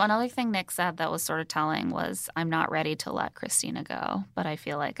 And one other thing Nick said that was sort of telling was, "I'm not ready to let Christina go, but I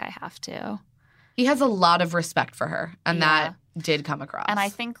feel like I have to." He has a lot of respect for her, and that did come across. And I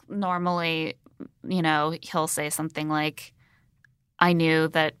think normally, he'll say something like, I knew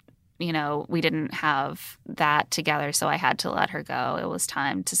that, we didn't have that together, so I had to let her go. It was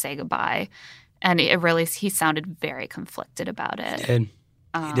time to say goodbye. And he sounded very conflicted about it.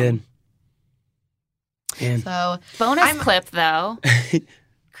 He did. So, bonus clip, though.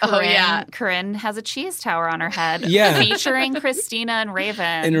 Corinne has a cheese tower on her head. Yeah. Featuring Christina and Raven.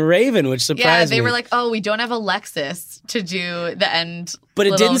 And Raven, which surprised me. Yeah, they were like, we don't have Alexis to do the end. But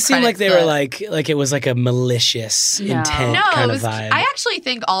it didn't seem like they were like it was like a malicious intent kind of vibe. I actually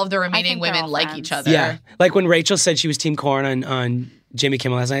think all of the remaining women like each other. Yeah. Like when Rachel said she was Team Corin on Jimmy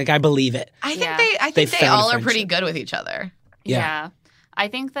Kimmel last night, like, I believe it. I think they all are pretty good with each other. Yeah. I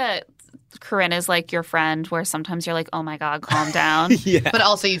think that Corinne is like your friend where sometimes you're like, oh my God, calm down. But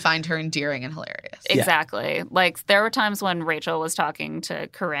also you find her endearing and hilarious. Exactly. Yeah. Like there were times when Rachel was talking to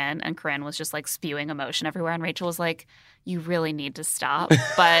Corinne and Corinne was just like spewing emotion everywhere. And Rachel was like, you really need to stop,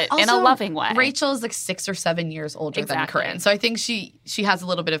 but also, in a loving way. Rachel is like 6 or 7 years older than Corinne. So I think she has a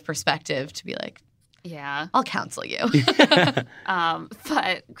little bit of perspective to be like, yeah, I'll counsel you.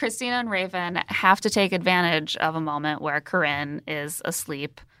 But Christina and Raven have to take advantage of a moment where Corinne is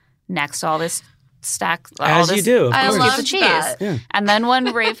asleep next to all this stack. You do, of course. I love the cheese. Yeah. And then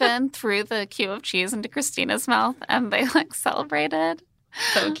when Raven threw the cube of cheese into Christina's mouth and they like celebrated.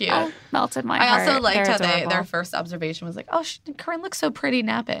 So cute. Melted my heart. I also liked how their first observation was like, Corinne looks so pretty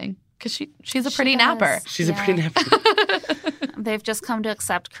napping. Because she's a pretty napper. She's a pretty napper. They've just come to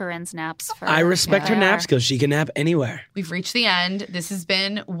accept Corinne's naps. I respect her nap skills. She can nap anywhere. We've reached the end. This has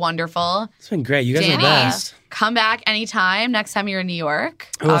been wonderful. It's been great. You guys are the best. Come back anytime. Next time you're in New York.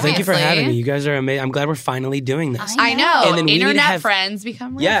 Well, thank you for having me. You guys are amazing. I'm glad we're finally doing this. I know. And then Internet friends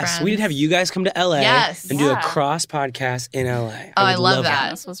become real friends. Yes. We did have you guys come to LA and do a cross podcast in LA. I love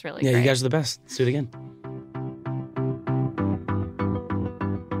that. This was really great. Yeah, you guys are the best. Let's do it again.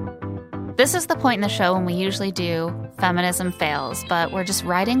 This is the point in the show when we usually do Feminism Fails, but we're just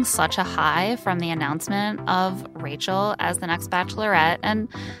riding such a high from the announcement of Rachel as the next Bachelorette, and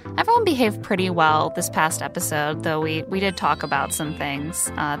everyone behaved pretty well this past episode, though we did talk about some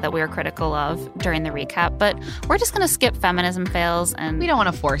things that we were critical of during the recap, but we're just going to skip Feminism Fails. And we don't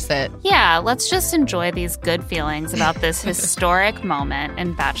want to force it. Yeah, let's just enjoy these good feelings about this historic moment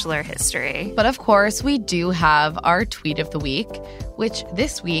in Bachelor history. But of course, we do have our tweet of the week, which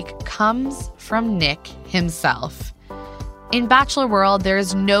this week comes from Nick himself. In Bachelor World, there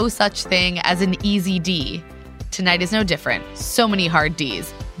is no such thing as an easy D. Tonight is no different. So many hard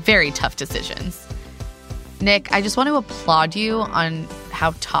Ds. Very tough decisions. Nick, I just want to applaud you on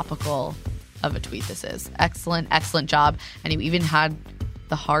how topical of a tweet this is. Excellent, excellent job. And you even had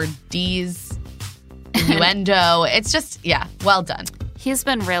the hard Ds, innuendo. It's just, well done. He's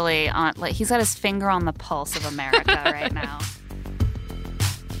been really on, he's got his finger on the pulse of America right now.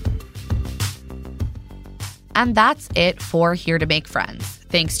 And that's it for Here to Make Friends.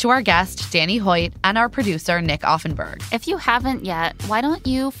 Thanks to our guest, Danny Hoyt, and our producer, Nick Offenberg. If you haven't yet, why don't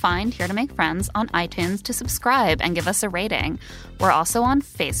you find Here to Make Friends on iTunes to subscribe and give us a rating? We're also on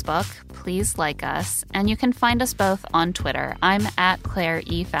Facebook. Please like us. And you can find us both on Twitter. I'm at Claire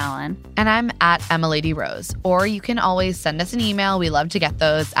E. Fallon. And I'm at Emmalady Rose. Or you can always send us an email. We love to get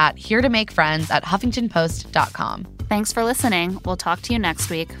those at heretomakefriends@huffingtonpost.com. Thanks for listening. We'll talk to you next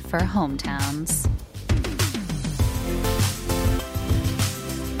week for Hometowns.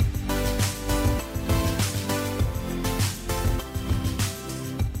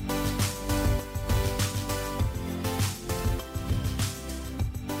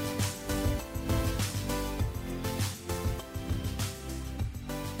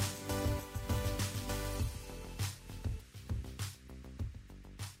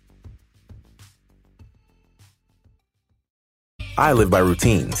 I live by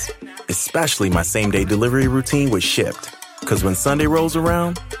routines, especially my same-day delivery routine with Shipt. Because when Sunday rolls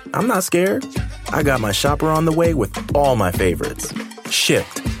around, I'm not scared. I got my shopper on the way with all my favorites.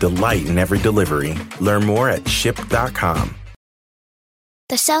 Shipt, delight in every delivery. Learn more at Shipt.com.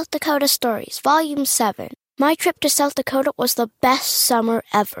 The South Dakota Stories, Volume 7. My trip to South Dakota was the best summer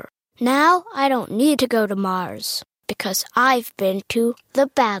ever. Now I don't need to go to Mars, because I've been to the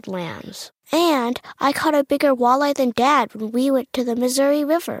Badlands. And I caught a bigger walleye than Dad when we went to the Missouri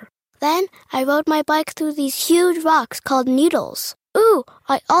River. Then I rode my bike through these huge rocks called needles. Ooh,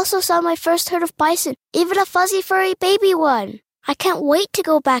 I also saw my first herd of bison, even a fuzzy furry baby one. I can't wait to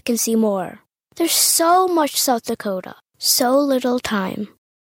go back and see more. There's so much South Dakota, so little time.